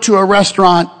not go to a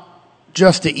restaurant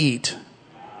just to eat?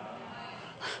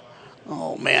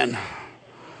 Oh, man.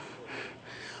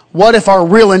 What if our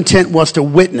real intent was to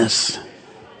witness?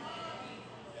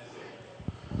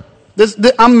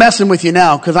 I'm messing with you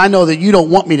now because I know that you don't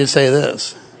want me to say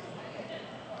this.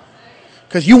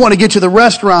 Because you want to get to the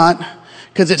restaurant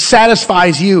because it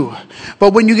satisfies you.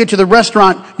 But when you get to the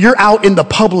restaurant, you're out in the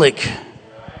public.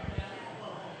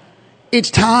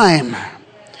 It's time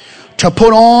to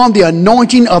put on the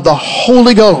anointing of the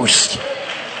Holy Ghost.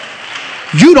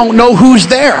 You don't know who's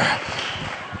there.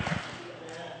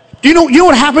 You know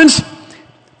what happens?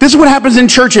 This is what happens in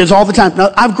churches all the time.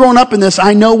 Now, I've grown up in this.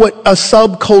 I know what a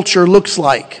subculture looks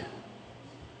like.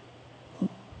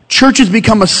 Churches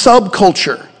become a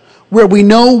subculture where we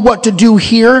know what to do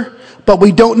here, but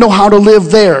we don't know how to live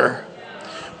there.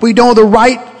 We know the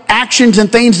right actions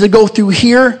and things to go through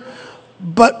here,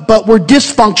 but we're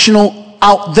dysfunctional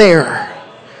out there.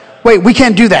 Wait, we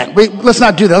can't do that. Let's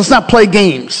not do that. Let's not play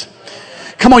games.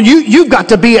 Come on, you've got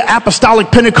to be an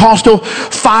apostolic Pentecostal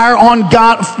fire on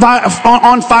God,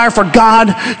 on fire for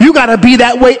God. You got to be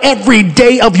that way every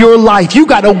day of your life. You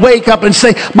got to wake up and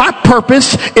say, my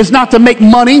purpose is not to make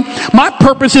money. My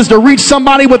purpose is to reach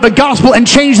somebody with the gospel and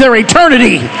change their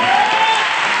eternity.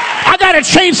 I got to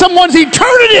change someone's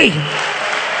eternity.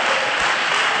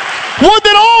 More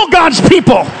than all God's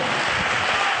people.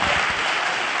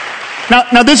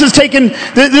 Now this has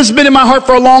been in my heart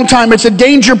for a long time. It's a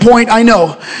danger point, I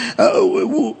know.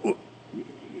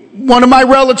 One of my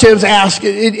relatives asked,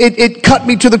 it cut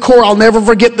me to the core. I'll never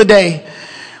forget the day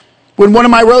when one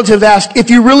of my relatives asked, if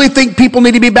you really think people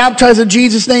need to be baptized in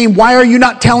Jesus' name, why are you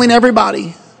not telling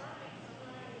everybody?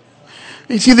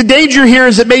 You see, the danger here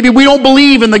is that maybe we don't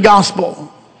believe in the gospel.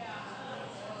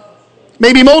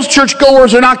 Maybe most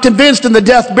churchgoers are not convinced in the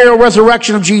death, burial,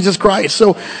 resurrection of Jesus Christ.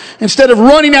 So instead of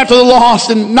running after the lost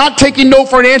and not taking no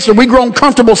for an answer, we grow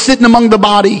comfortable sitting among the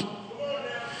body.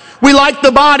 We like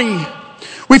the body.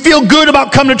 We feel good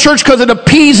about coming to church because it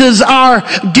appeases our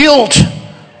guilt.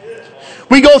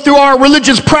 We go through our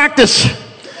religious practice.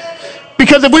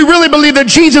 Because if we really believe that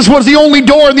Jesus was the only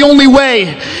door and the only way,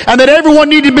 and that everyone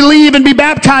needed to believe and be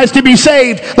baptized to be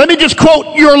saved, let me just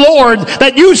quote your Lord,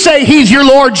 that you say he's your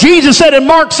Lord. Jesus said in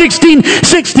Mark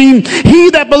 16:16, he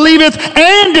that believeth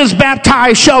and is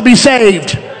baptized shall be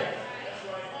saved.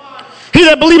 He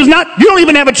that believes not, you don't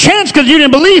even have a chance because you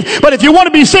didn't believe. But if you want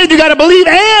to be saved, you got to believe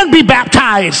and be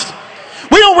baptized.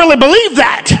 We don't really believe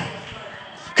that.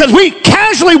 Because we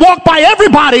casually walk by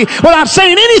everybody without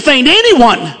saying anything to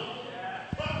anyone.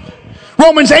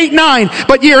 Romans 8:9,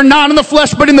 but ye are not in the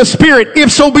flesh, but in the Spirit,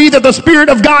 if so be that the Spirit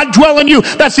of God dwell in you.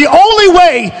 That's the only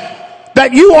way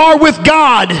that you are with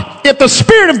God, if the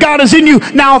Spirit of God is in you.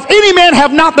 Now, if any man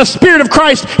have not the Spirit of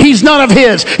Christ, he's none of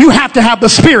his. You have to have the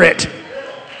Spirit.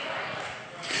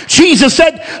 Jesus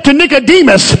said to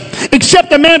Nicodemus,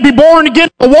 except a man be born again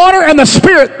of the water and the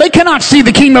Spirit, they cannot see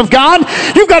the kingdom of God.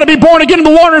 You've got to be born again in the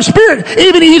water and Spirit.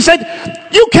 Even he said,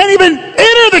 you can't even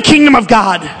enter the kingdom of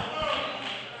God.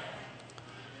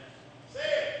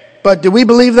 But do we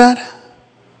believe that?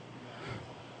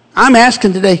 I'm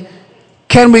asking today,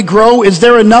 can we grow? Is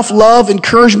there enough love,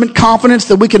 encouragement, confidence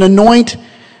that we can anoint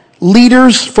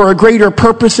leaders for a greater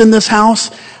purpose in this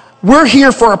house? We're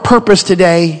here for a purpose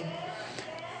today,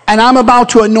 and I'm about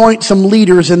to anoint some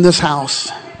leaders in this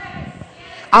house.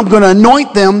 I'm going to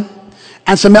anoint them,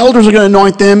 and some elders are going to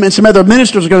anoint them, and some other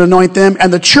ministers are going to anoint them,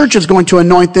 and the church is going to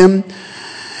anoint them,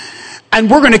 and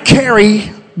we're going to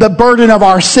carry the burden of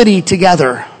our city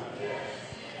together.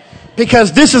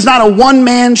 Because this is not a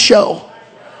one-man show.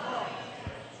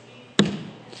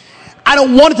 I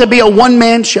don't want it to be a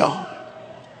one-man show.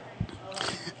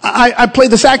 I play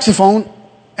the saxophone,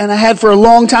 and I had for a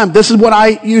long time. This is what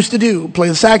I used to do. Play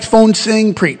the saxophone,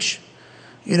 sing, preach.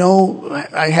 You know,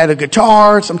 I had a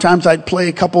guitar. Sometimes I'd play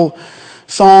a couple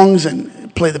songs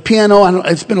and play the piano.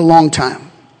 It's been a long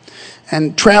time.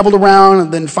 And traveled around,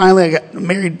 and then finally I got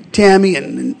married Tammy,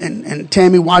 and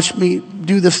Tammy watched me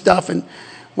do this stuff. And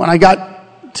when I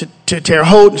got to Terre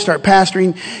Haute and start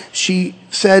pastoring, she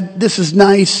said, "This is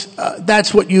nice.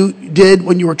 That's what you did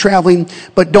when you were traveling,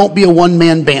 but don't be a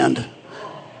one-man band."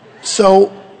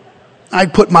 So I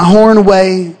put my horn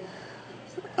away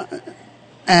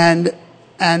and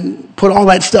put all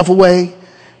that stuff away,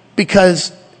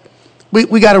 because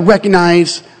we got to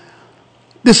recognize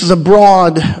this is a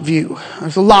broad view.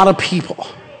 There's a lot of people.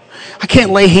 I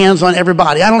can't lay hands on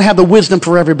everybody. I don't have the wisdom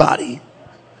for everybody.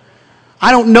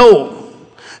 I don't know.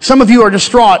 Some of you are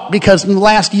distraught because in the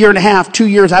last year and a half, 2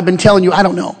 years, I've been telling you, I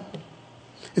don't know.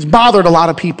 It's bothered a lot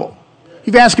of people.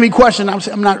 You've asked me a question,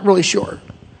 I'm not really sure.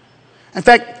 In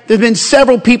fact, there's been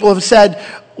several people who have said,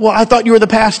 "Well, I thought you were the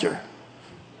pastor."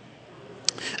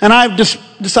 And I've just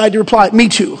decided to reply, "Me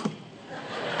too."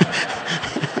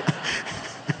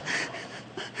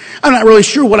 I'm not really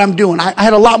sure what I'm doing. I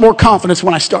had a lot more confidence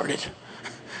when I started.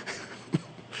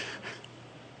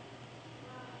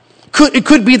 It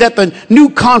could be that the new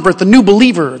convert, the new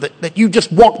believer that you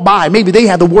just walked by, maybe they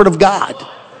have the Word of God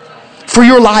for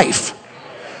your life.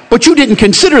 But you didn't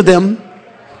consider them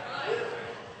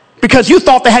because you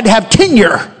thought they had to have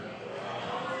tenure.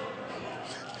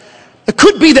 It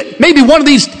could be that maybe one of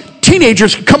these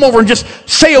teenagers could come over and just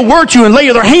say a word to you and lay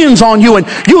their hands on you and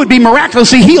you would be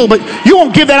miraculously healed, but you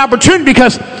won't give that opportunity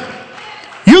because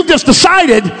you've just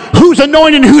decided who's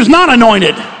anointed and who's not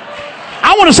anointed.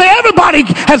 I want to say everybody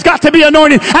has got to be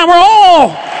anointed, and we're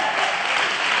all.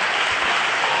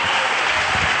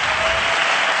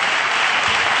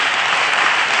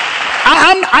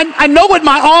 I know what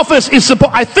my office is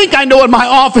supposed. I think I know what my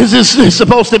office is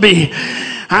supposed to be.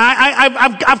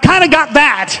 I've kind of got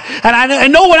that, and I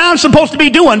know what I'm supposed to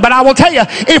be doing. But I will tell you,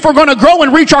 if we're going to grow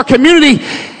and reach our community,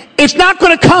 it's not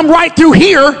going to come right through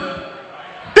here.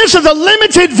 This is a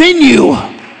limited venue.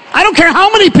 I don't care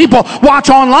how many people watch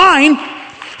online.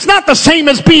 It's not the same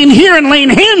as being here and laying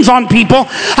hands on people.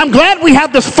 I'm glad we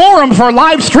have this forum for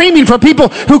live streaming for people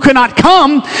who cannot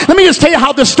come. Let me just tell you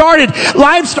how this started.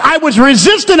 I was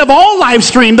resistant of all live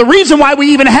stream. The reason why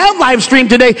we even have live stream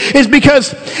today is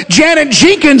because Janet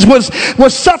Jenkins was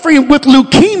suffering with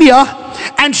leukemia,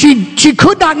 and she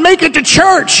could not make it to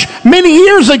church many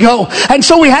years ago. And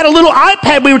so we had a little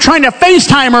iPad. We were trying to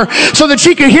FaceTime her so that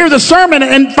she could hear the sermon,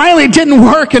 and finally it didn't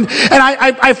work. And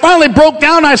I finally broke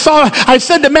down. I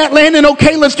said to Matt Landon,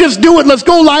 "Okay, let's just do it. Let's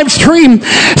go live stream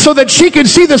so that she could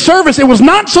see the service." It was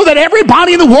not so that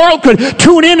everybody in the world could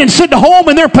tune in and sit at home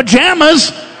in their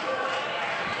pajamas.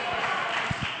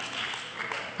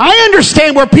 I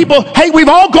understand where people, hey, we've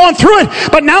all gone through it,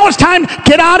 but now it's time,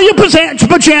 get out of your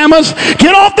pajamas,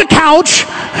 get off the couch.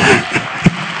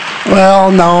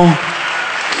 Well, no.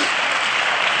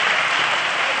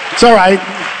 It's all right.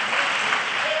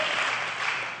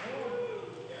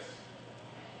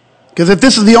 Because if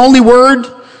this is the only word,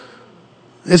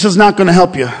 this is not going to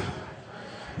help you.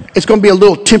 It's going to be a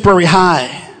little temporary high.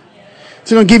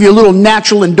 It's going to give you a little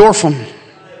natural endorphin.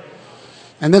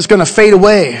 And then it's going to fade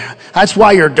away. That's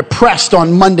why you're depressed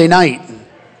on Monday night.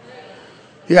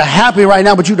 You're happy right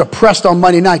now, but you're depressed on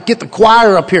Monday night. Get the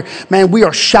choir up here. Man, we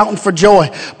are shouting for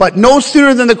joy. But no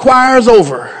sooner than the choir is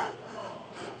over,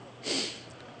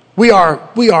 we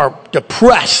are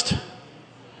depressed.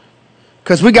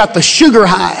 Because we got the sugar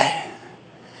high.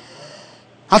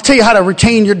 I'll tell you how to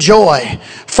retain your joy.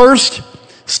 First,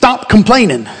 stop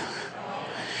complaining.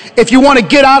 If you want to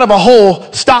get out of a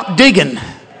hole, stop digging.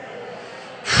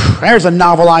 There's a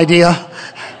novel idea.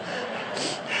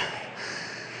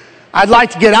 I'd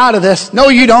like to get out of this. No,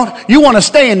 you don't. You want to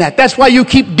stay in that. That's why you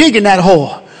keep digging that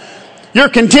hole. You're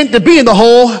content to be in the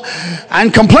hole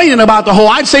and complaining about the hole.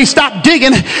 I'd say stop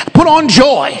digging, put on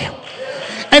joy.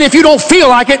 And if you don't feel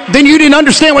like it, then you didn't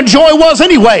understand what joy was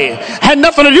anyway. Had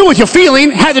nothing to do with your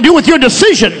feeling, had to do with your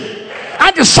decision.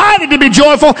 I decided to be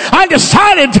joyful. I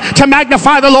decided to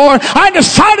magnify the Lord. I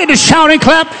decided to shout and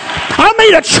clap. I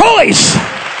made a choice.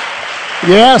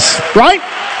 Yes, right?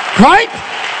 Right?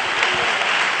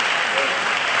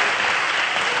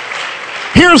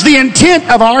 Here's the intent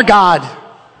of our God.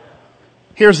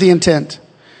 Here's the intent.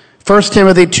 1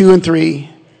 Timothy 2 and 3.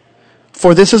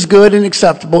 For this is good and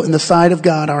acceptable in the sight of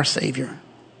God our Savior.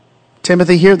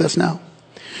 Timothy, hear this now.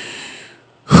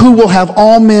 Who will have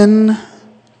all men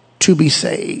to be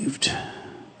saved.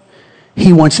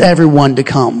 He wants everyone to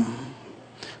come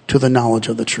to the knowledge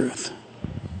of the truth.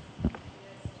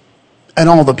 And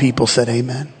all the people said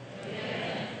amen.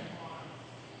 Amen.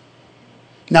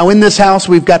 Now in this house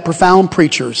we've got profound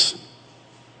preachers.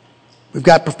 We've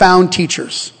got profound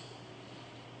teachers.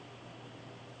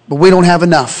 but we don't have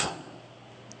enough.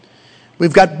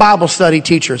 We've got Bible study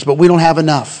teachers, but we don't have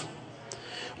enough.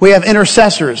 We have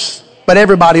intercessors, but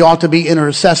everybody ought to be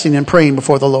intercessing and praying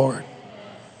before the Lord.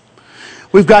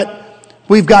 We've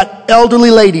got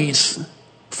elderly ladies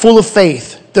full of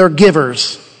faith. They're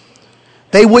givers.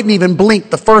 They wouldn't even blink.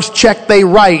 The first check they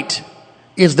write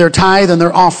is their tithe and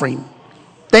their offering.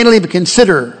 They don't even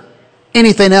consider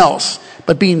anything else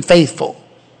but being faithful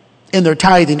in their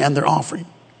tithing and their offering.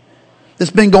 It's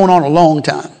been going on a long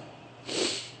time.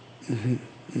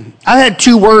 I had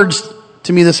 2 words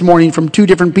to me this morning from 2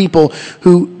 different people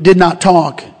who did not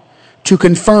talk to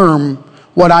confirm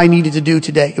what I needed to do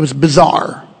today. It was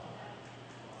bizarre.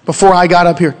 Before I got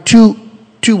up here, two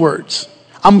words.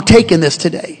 I'm taking this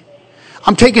today.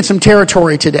 I'm taking some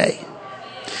territory today.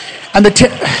 And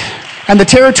the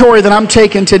territory that I'm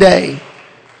taking today,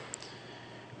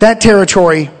 that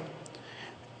territory,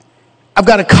 I've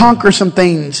got to conquer some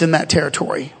things in that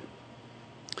territory.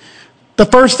 The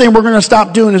first thing we're going to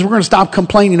stop doing is we're going to stop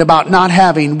complaining about not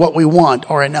having what we want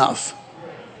or enough.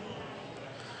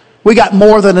 We got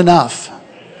more than enough.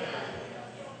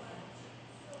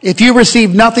 If you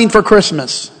receive nothing for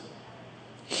Christmas,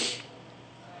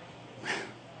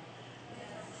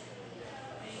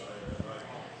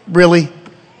 really?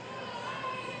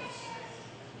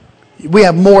 We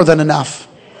have more than enough.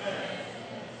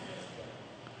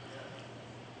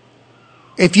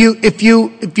 If you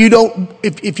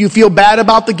feel bad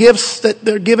about the gifts that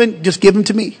they're given, just give them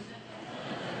to me.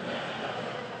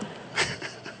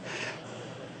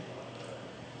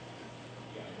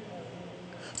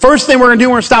 First thing we're going to do,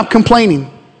 we're going to stop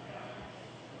complaining.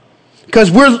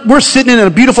 Because we're sitting in a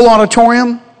beautiful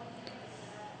auditorium,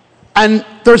 and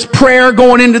there's prayer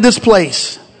going into this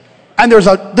place. And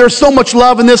there's so much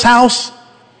love in this house.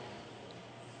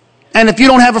 And if you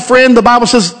don't have a friend, the Bible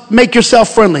says, make yourself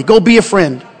friendly. Go be a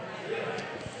friend.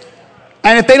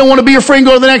 And if they don't want to be your friend,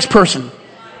 go to the next person.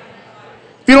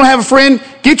 If you don't have a friend,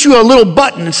 get you a little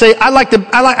button and say,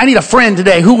 I need a friend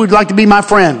today. Who would like to be my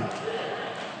friend?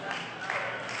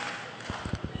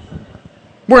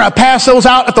 We're going to pass those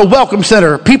out at the Welcome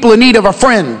Center. People in need of a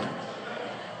friend.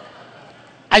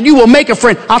 And you will make a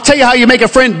friend. I'll tell you how you make a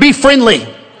friend. Be friendly.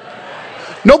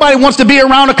 Nobody wants to be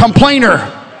around a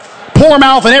complainer. Poor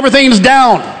mouth and everything's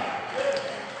down.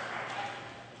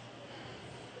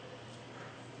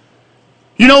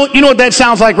 You know what that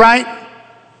sounds like, right?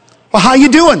 Well, how you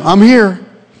doing? I'm here.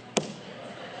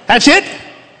 That's it?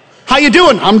 How you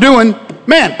doing? I'm doing.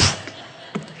 Man,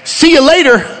 see you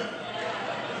later.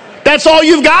 That's all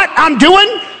you've got? I'm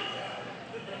doing?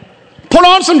 Put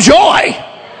on some joy.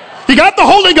 You got the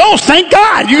Holy Ghost. Thank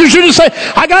God. You should just say,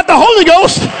 I got the Holy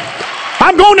Ghost.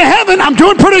 I'm going to heaven. I'm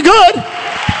doing pretty good.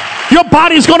 Your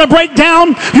body's going to break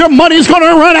down. Your money's going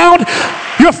to run out.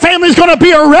 Your family's going to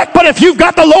be a wreck. But if you've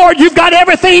got the Lord, you've got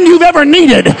everything you've ever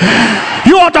needed.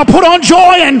 You ought to put on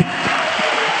joy and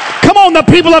come on, the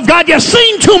people of God. You've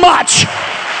seen too much.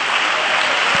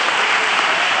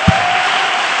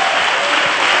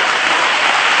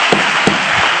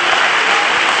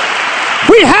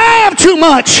 We have too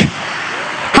much.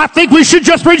 I think we should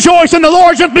just rejoice in the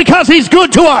Lord just because He's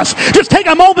good to us. Just take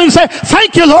a moment and say,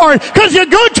 thank you, Lord, because you're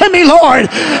good to me, Lord,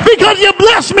 because you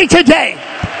blessed me today.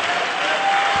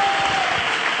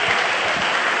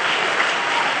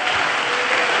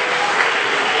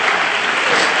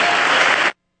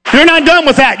 You're not done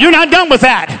with that. You're not done with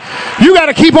that. You got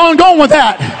to keep on going with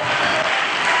that.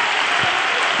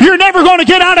 You're never going to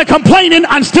get out of complaining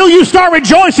until you start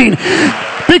rejoicing.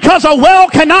 Because a well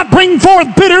cannot bring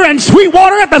forth bitter and sweet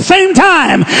water at the same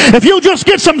time. If you just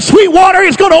get some sweet water,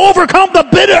 it's going to overcome the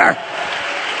bitter.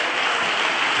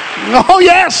 Oh,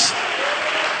 yes.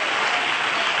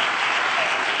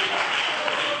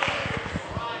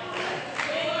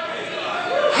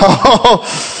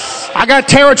 Oh, I got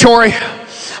territory.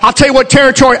 I'll tell you what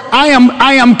territory. I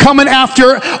am coming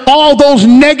after all those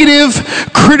negative,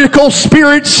 critical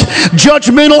spirits,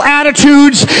 judgmental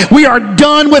attitudes. We are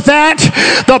done with that.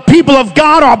 The people of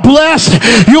God are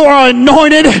blessed. You are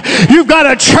anointed. You've got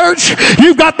a church.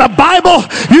 You've got the Bible.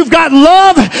 You've got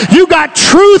love. You've got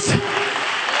truth.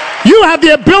 You have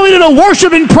the ability to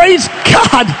worship and praise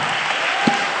God.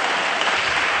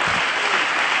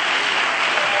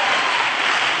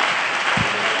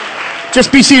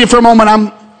 Just be seated for a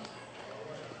moment.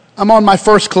 I'm on my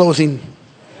first closing.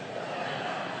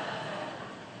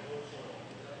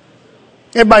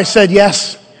 Everybody said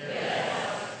yes.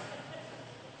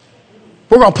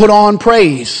 We're going to put on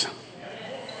praise.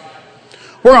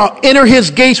 We're going to enter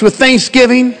His gates with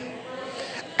thanksgiving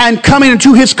and coming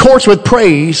into His courts with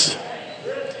praise.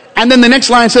 And then the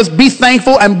next line says, be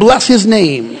thankful and bless His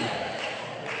name.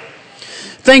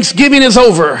 Thanksgiving is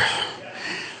over.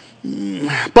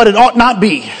 But it ought not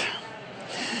be.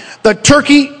 The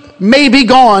turkey may be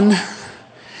gone.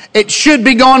 It should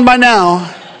be gone by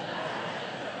now.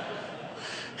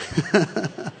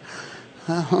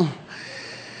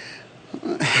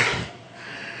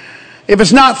 If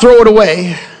it's not, throw it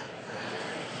away.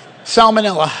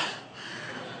 Salmonella.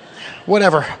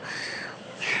 Whatever.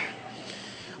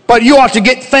 But you ought to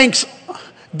get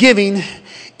thanksgiving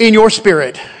in your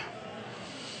spirit.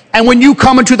 And when you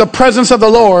come into the presence of the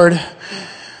Lord,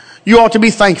 you ought to be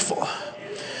thankful.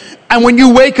 And when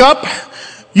you wake up,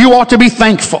 you ought to be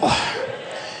thankful.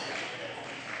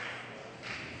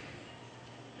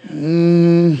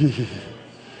 And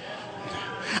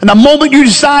the moment you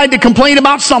decide to complain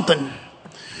about something,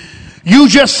 you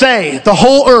just say, the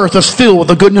whole earth is filled with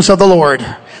the goodness of the Lord.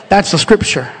 That's the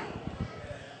scripture.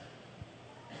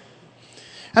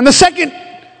 And the second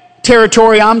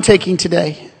territory I'm taking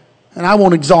today, and I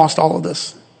won't exhaust all of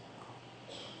this,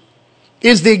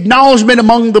 is the acknowledgement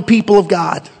among the people of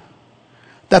God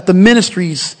that the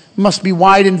ministries must be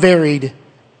wide and varied,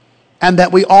 and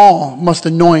that we all must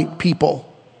anoint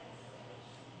people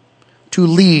to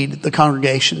lead the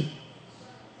congregation.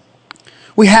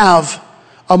 We have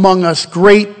among us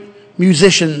great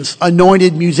musicians,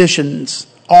 anointed musicians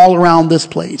all around this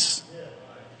place.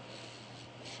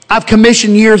 I've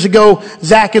commissioned years ago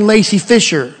Zach and Lacey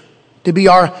Fisher to be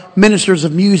our ministers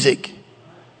of music.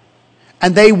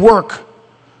 And they work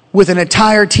with an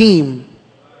entire team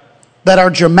that are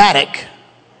dramatic.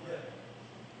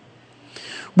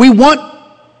 We want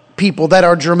people that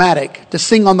are dramatic to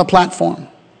sing on the platform.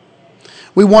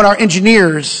 We want our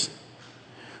engineers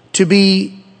to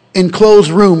be in closed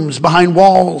rooms behind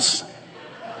walls.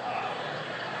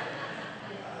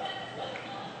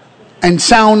 And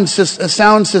sound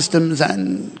systems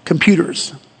and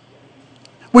computers.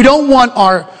 We don't want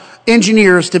our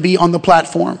engineers to be on the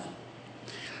platform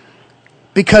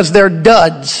because they're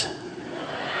duds.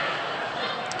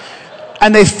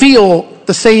 And they feel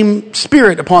the same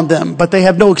spirit upon them, but they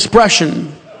have no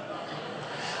expression.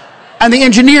 And the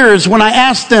engineers, when I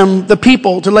ask them, the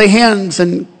people, to lay hands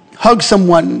and hug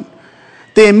someone,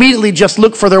 they immediately just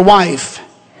look for their wife,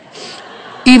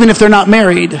 even if they're not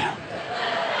married.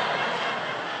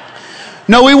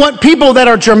 No, we want people that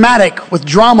are dramatic, with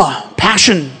drama,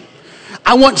 passion.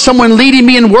 I want someone leading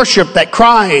me in worship that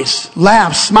cries,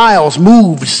 laughs, smiles,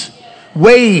 moves,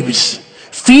 waves,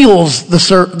 feels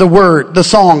the word, the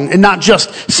song, and not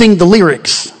just sing the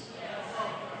lyrics.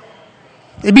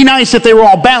 It'd be nice if they were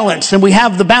all balanced, and we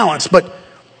have the balance, but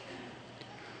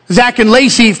Zach and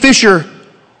Lacey Fisher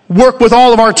work with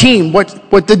all of our team.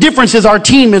 What the difference is, our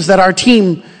team is that our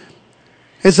team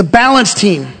is a balanced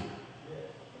team.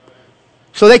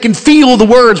 So they can feel the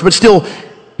words but still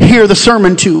hear the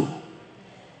sermon too.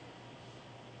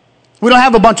 We don't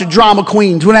have a bunch of drama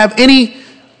queens. We don't have any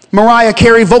Mariah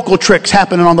Carey vocal tricks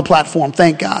happening on the platform,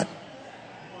 thank God.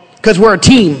 Because we're a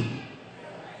team.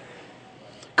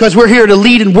 Because we're here to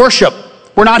lead and worship.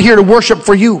 We're not here to worship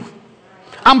for you.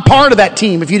 I'm part of that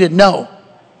team if you didn't know.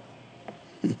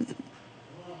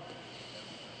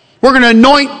 We're going to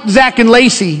anoint Zach and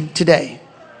Lacey today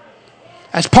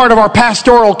as part of our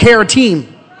pastoral care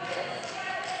team.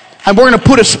 And we're going to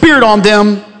put a spirit on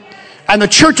them, and the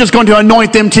church is going to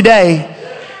anoint them today,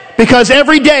 because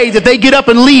every day that they get up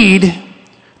and lead,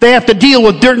 they have to deal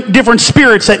with different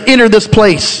spirits that enter this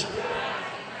place.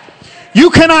 You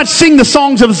cannot sing the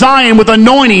songs of Zion with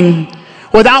anointing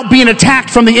without being attacked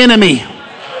from the enemy.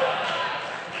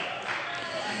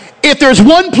 If there's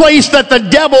one place that the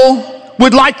devil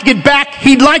would like to get back,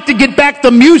 he'd like to get back the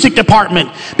music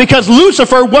department, because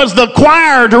Lucifer was the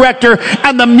choir director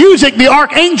and the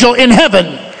archangel in heaven.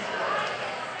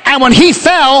 And when he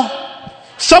fell,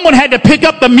 someone had to pick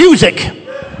up the music.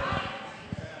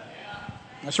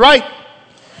 That's right.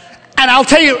 And I'll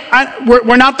tell you,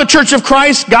 we're not the Church of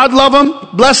Christ. God love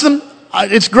them, bless them.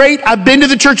 It's great. I've been to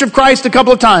the Church of Christ a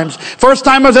couple of times. First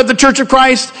time I was at the Church of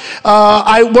Christ,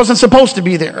 I wasn't supposed to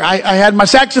be there. I had my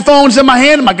saxophones in my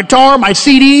hand, my guitar, my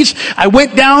CDs. I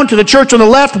went down to the church on the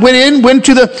left, went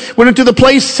into the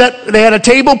place, they had a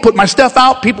table, put my stuff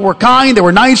out. People were kind, they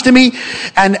were nice to me,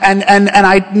 and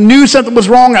I knew something was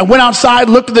wrong. I went outside,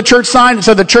 looked at the church sign, and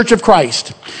said the Church of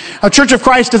Christ. A Church of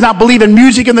Christ does not believe in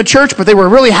music in the church, but they were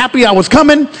really happy I was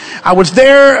coming. I was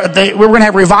there. We were going to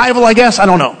have revival, I guess. I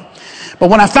don't know. But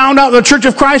when I found out the Church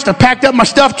of Christ, I packed up my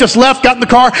stuff, just left, got in the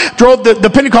car, drove. The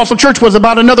Pentecostal church was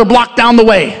about another block down the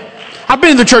way. I've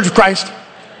been to the Church of Christ.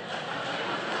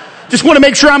 Just want to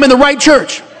make sure I'm in the right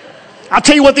church. I'll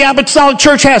tell you what the Apostolic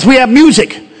Church has. We have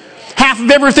music. Half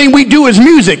of everything we do is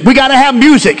music. We got to have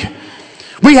music.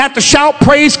 We have to shout,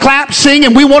 praise, clap, sing,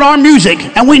 and we want our music,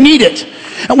 and we need it.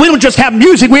 And we don't just have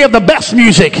music, we have the best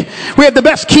music. We have the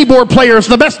best keyboard players,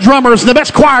 the best drummers, and the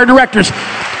best choir directors.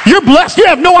 You're blessed. You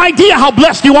have no idea how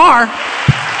blessed you are.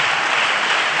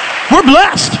 We're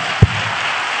blessed.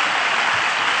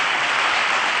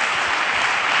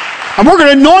 And we're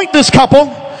going to anoint this couple,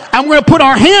 and we're going to put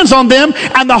our hands on them,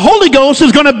 and the Holy Ghost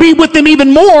is going to be with them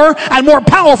even more and more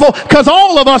powerful, because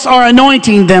all of us are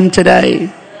anointing them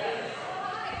today.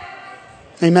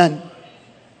 Amen.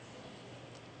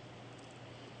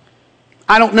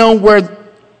 I don't know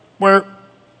where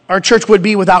our church would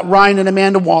be without Ryan and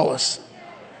Amanda Wallace.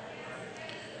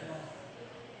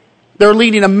 They're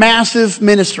leading a massive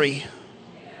ministry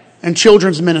and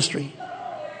children's ministry.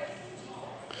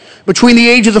 Between the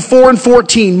ages of 4 and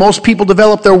 14, most people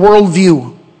develop their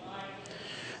worldview.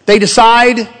 They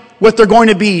decide what they're going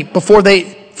to be before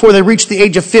they reach the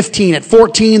age of 15. At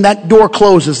 14, that door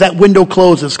closes, that window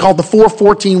closes. It's called the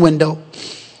 4-14 window.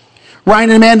 Ryan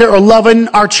and Amanda are loving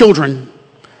our children.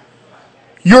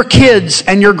 Your kids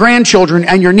and your grandchildren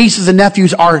and your nieces and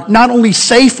nephews are not only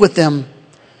safe with them,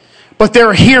 but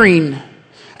they're hearing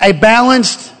a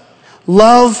balanced,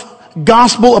 love,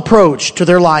 gospel approach to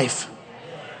their life.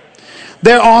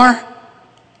 There are,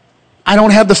 I don't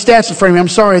have the stats in front of me, I'm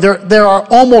sorry, there are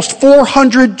almost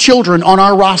 400 children on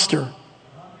our roster.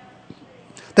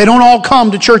 They don't all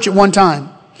come to church at one time.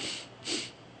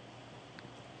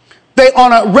 They,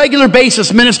 on a regular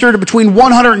basis, minister to between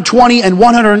 120 and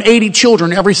 180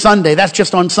 children every Sunday. That's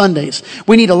just on Sundays.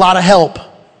 We need a lot of help.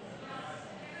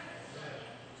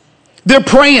 They're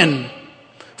praying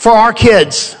for our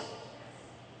kids.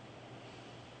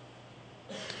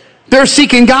 They're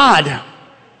seeking God.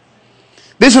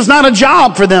 This is not a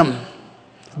job for them.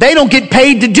 They don't get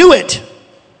paid to do it.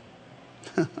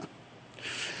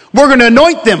 We're going to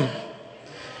anoint them.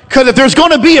 Because if there's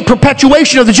going to be a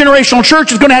perpetuation of the generational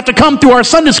church, it's going to have to come through our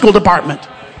Sunday school department.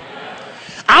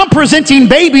 I'm presenting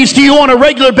babies to you on a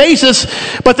regular basis,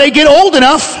 but they get old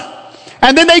enough,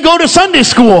 and then they go to Sunday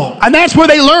school. And that's where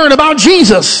they learn about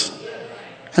Jesus.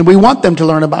 And we want them to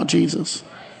learn about Jesus.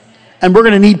 And we're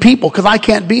going to need people, because I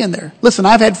can't be in there. Listen,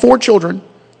 I've had 4 children.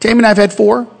 Tammy and I've had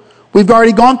 4. We've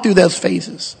already gone through those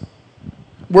phases.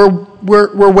 We're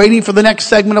waiting for the next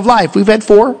segment of life. We've had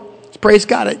 4. Praise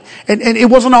God. And it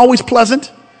wasn't always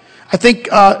pleasant. I think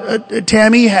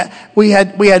Tammy, we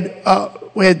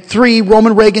had 3,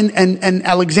 Roman, Reagan, and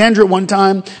Alexandra at one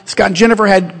time. Scott and Jennifer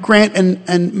had Grant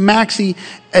and Maxie,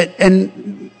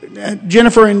 and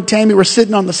Jennifer and Tammy were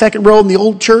sitting on the second row in the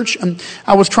old church, and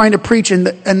I was trying to preach, and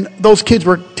those kids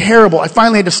were terrible. I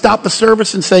finally had to stop the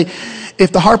service and say,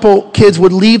 if the Harpole kids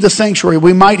would leave the sanctuary,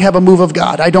 we might have a move of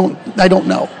God. I don't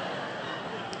know.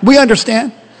 We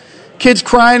understand. Kids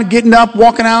crying, getting up,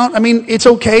 walking out. I mean, it's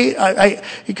okay.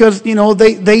 Because you know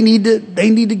they need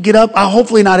to get up.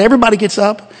 Hopefully, not everybody gets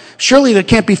up. Surely there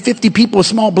can't be 50 people with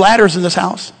small bladders in this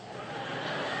house.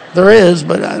 There is,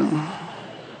 but I don't know.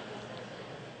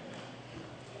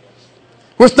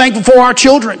 We're thankful for our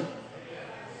children.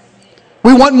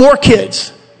 We want more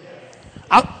kids.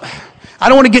 I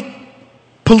don't want to get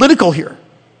political here.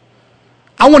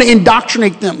 I want to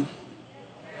indoctrinate them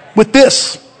with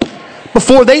this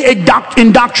before they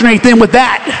indoctrinate them with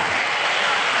that.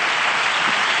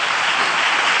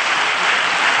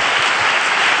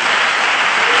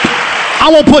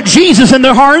 I want to put Jesus in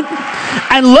their heart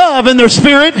and love in their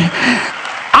spirit.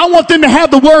 I want them to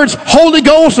have the words Holy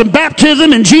Ghost and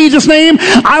baptism in Jesus' name.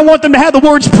 I want them to have the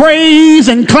words praise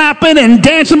and clapping and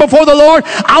dancing before the Lord.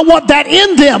 I want that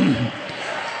in them.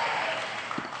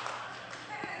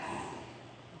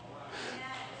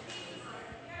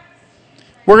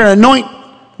 We're going to anoint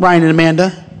Ryan and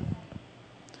Amanda.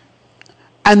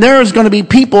 And there's going to be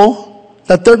people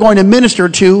that they're going to minister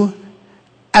to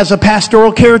as a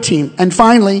pastoral care team. And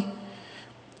finally,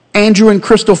 Andrew and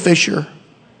Crystal Fisher.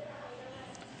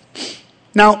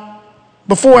 Now,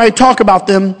 before I talk about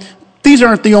them, these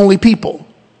aren't the only people.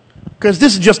 Because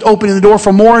this is just opening the door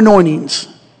for more anointings.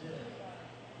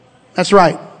 That's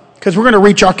right. Because we're going to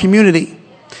reach our community.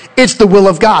 It's the will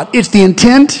of God. It's the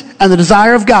intent and the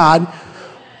desire of God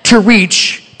to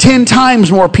reach 10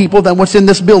 times more people than what's in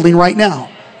this building right now.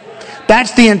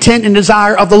 That's the intent and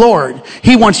desire of the Lord.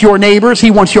 He wants your neighbors.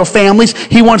 He wants your families.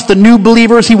 He wants the new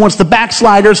believers. He wants the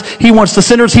backsliders. He wants the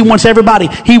sinners. He wants everybody.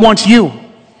 He wants you.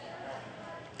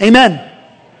 Amen.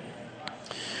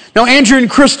 Now, Andrew and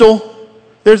Crystal,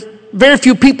 there's very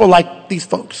few people like these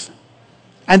folks.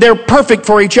 And they're perfect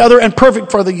for each other and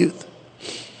perfect for the youth.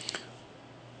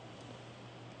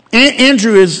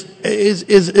 Andrew is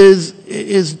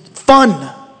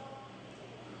fun.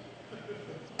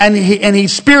 And he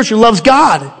spiritually loves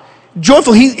God.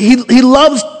 joyful. He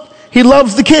loves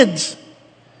the kids.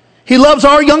 He loves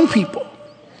our young people.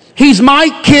 He's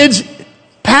my kids'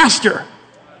 pastor.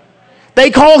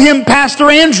 They call him Pastor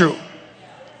Andrew.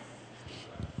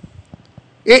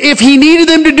 If he needed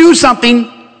them to do something,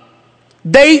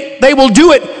 they will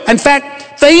do it. In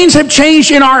fact, things have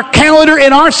changed in our calendar,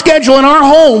 in our schedule, in our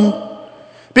home,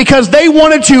 because they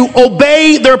wanted to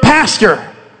obey their pastor.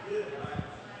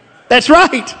 That's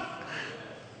right.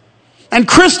 And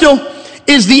Crystal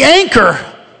is the anchor,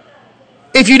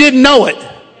 if you didn't know it.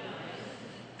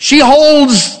 She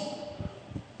holds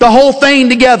the whole thing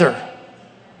together.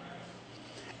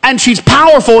 And she's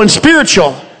powerful and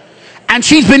spiritual. And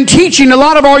she's been teaching a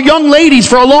lot of our young ladies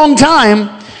for a long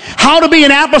time how to be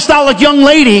an apostolic young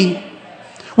lady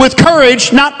with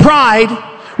courage, not pride,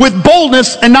 with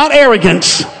boldness and not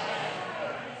arrogance.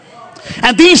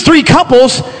 And these three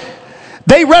couples,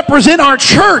 they represent our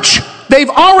church. They've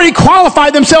already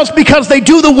qualified themselves because they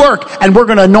do the work. And we're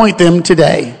going to anoint them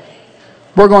today.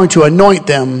 We're going to anoint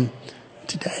them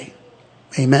today.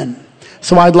 Amen.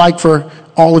 So I'd like for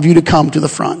all of you to come to the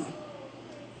front.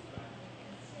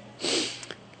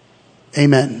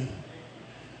 Amen.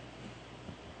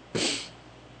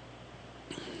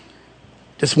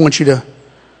 Just want you to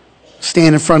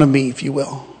stand in front of me, if you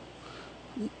will.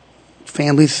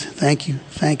 Families, thank you.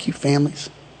 Thank you, families.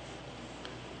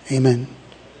 Amen.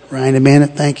 Ryan and Amanda,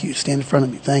 thank you. Stand in front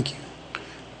of me. Thank you.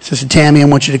 Sister Tammy, I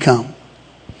want you to come.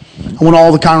 I want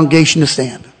all the congregation to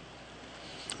stand.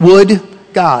 Would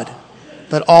God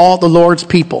that all the Lord's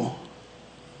people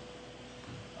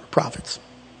are prophets.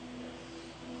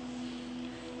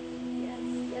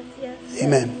 Yes.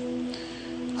 Amen.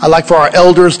 I'd like for our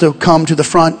elders to come to the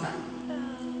front.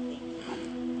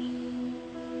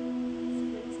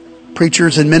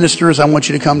 Preachers and ministers, I want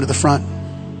you to come to the front.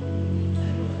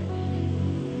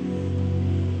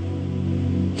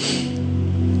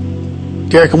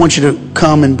 Derek, I want you to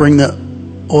come and bring the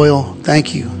oil.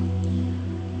 Thank you.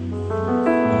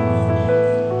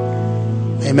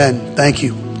 Amen. Thank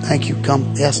you. Thank you.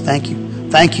 Come. Yes, thank you.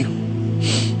 Thank you.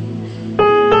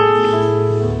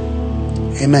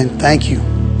 Amen. Thank you.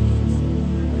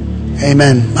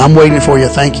 Amen. I'm waiting for you.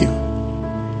 Thank you.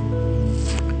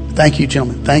 Thank you,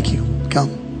 gentlemen. Thank you. Come.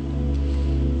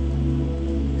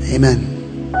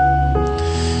 Amen.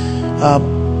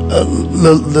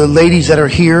 The ladies that are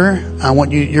here, I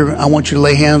want you to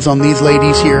lay hands on these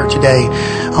ladies here today.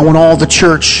 I want all the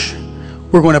church.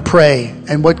 We're going to pray,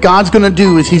 and what God's going to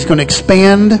do is He's going to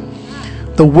expand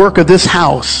the work of this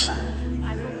house,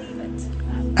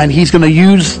 and He's going to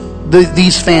use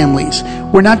these families.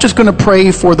 We're not just going to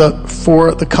pray for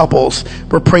the couples.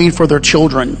 We're praying for their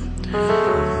children,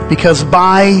 because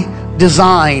by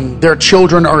design, their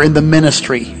children are in the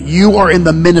ministry. You are in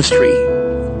the ministry.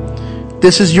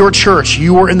 This is your church.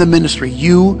 You are in the ministry.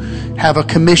 You have a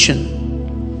commission.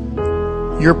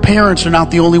 Your parents are not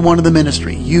the only one in the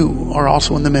ministry. You are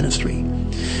also in the ministry.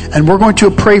 And we're going to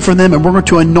pray for them, and we're going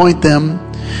to anoint them.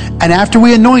 And after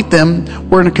we anoint them,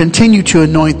 we're going to continue to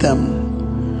anoint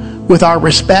them with our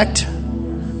respect,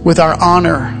 with our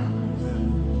honor.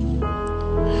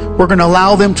 We're going to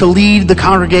allow them to lead the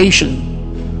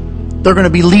congregation. They're going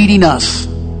to be leading us.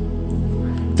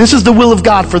 This is the will of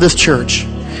God for this church.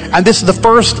 And this is the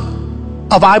first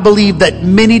of, I believe, that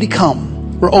many to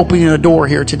come. We're opening a door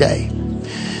here today.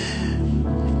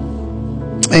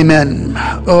 Amen.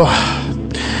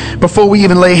 Oh, before we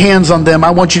even lay hands on them,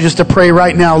 I want you just to pray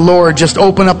right now. Lord, just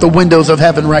open up the windows of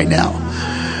heaven right now.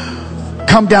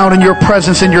 Come down in your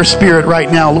presence, in your spirit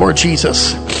right now, Lord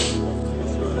Jesus.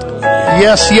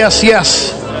 Yes, yes,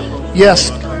 yes. Yes.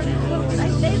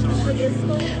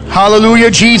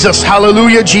 Hallelujah, Jesus.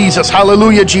 Hallelujah, Jesus.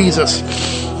 Hallelujah, Jesus.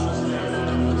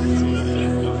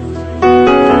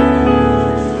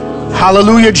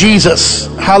 Hallelujah, Jesus.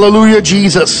 Hallelujah,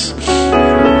 Jesus.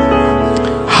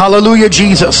 Hallelujah,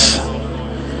 Jesus.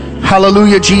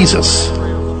 Hallelujah, Jesus.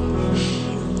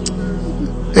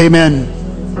 Amen.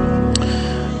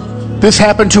 This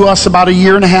happened to us about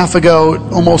 1.5 years ago,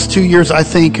 almost 2 years, I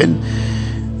think,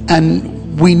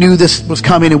 and we knew this was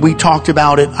coming, and we talked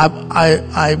about it.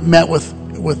 I met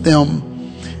with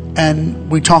them, and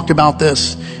we talked about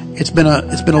this. It's been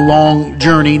a long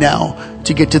journey now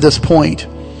to get to this point,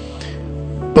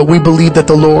 but we believe that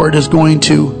the Lord is going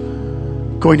to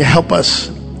help us,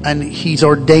 and He's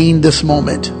ordained this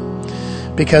moment,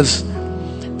 because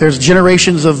there's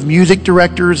generations of music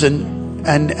directors and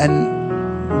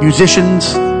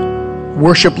musicians,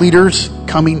 worship leaders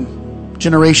coming,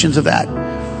 generations of that.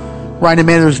 Right, and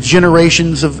man, there's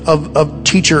generations of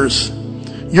teachers.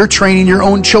 You're training your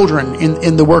own children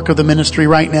in the work of the ministry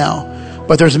right now.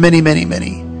 But there's many, many,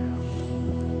 many.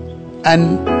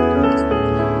 And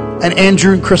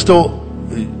Andrew and Crystal,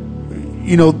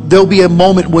 there'll be a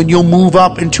moment when you'll move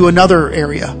up into another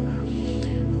area.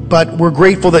 But we're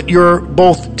grateful that you're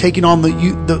both taking on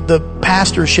the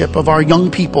pastorship of our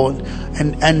young people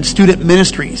and student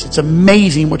ministries. It's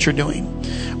amazing what you're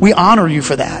doing. We honor you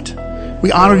for that.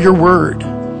 We honor your word.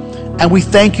 And we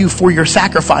thank you for your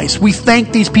sacrifice. We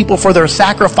thank these people for their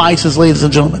sacrifices, ladies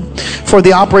and gentlemen, for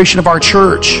the operation of our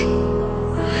church.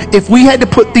 If we had to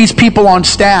put these people on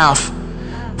staff,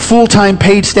 full-time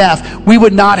paid staff, we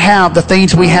would not have the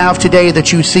things we have today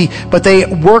that you see. But they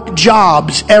work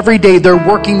jobs every day. They're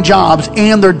working jobs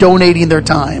and they're donating their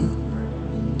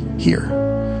time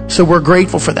here. So we're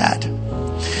grateful for that.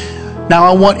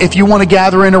 Now, if you want to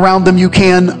gather in around them, you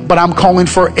can, but I'm calling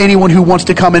for anyone who wants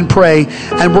to come and pray.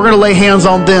 And we're going to lay hands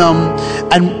on them.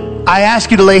 And I ask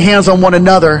you to lay hands on one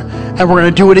another. And we're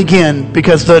going to do it again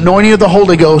because the anointing of the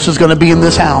Holy Ghost is going to be in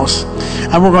this house.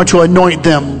 And we're going to anoint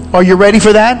them. Are you ready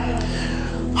for that?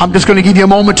 I'm just going to give you a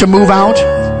moment to move out.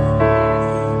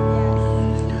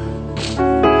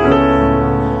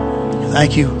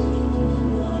 Thank you.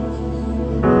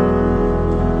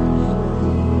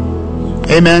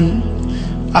 Amen.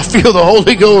 I feel the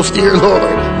Holy Ghost, dear Lord.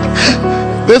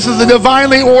 This is a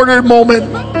divinely ordered moment.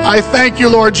 I thank you,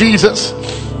 Lord Jesus.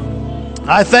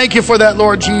 I thank you for that,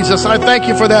 Lord Jesus. I thank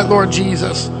you for that, Lord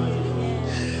Jesus.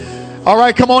 All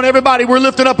right, come on, everybody. We're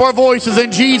lifting up our voices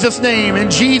in Jesus' name, in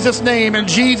Jesus' name, in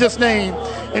Jesus' name,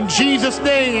 in Jesus'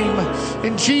 name,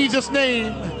 in Jesus'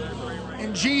 name,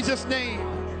 in Jesus' name.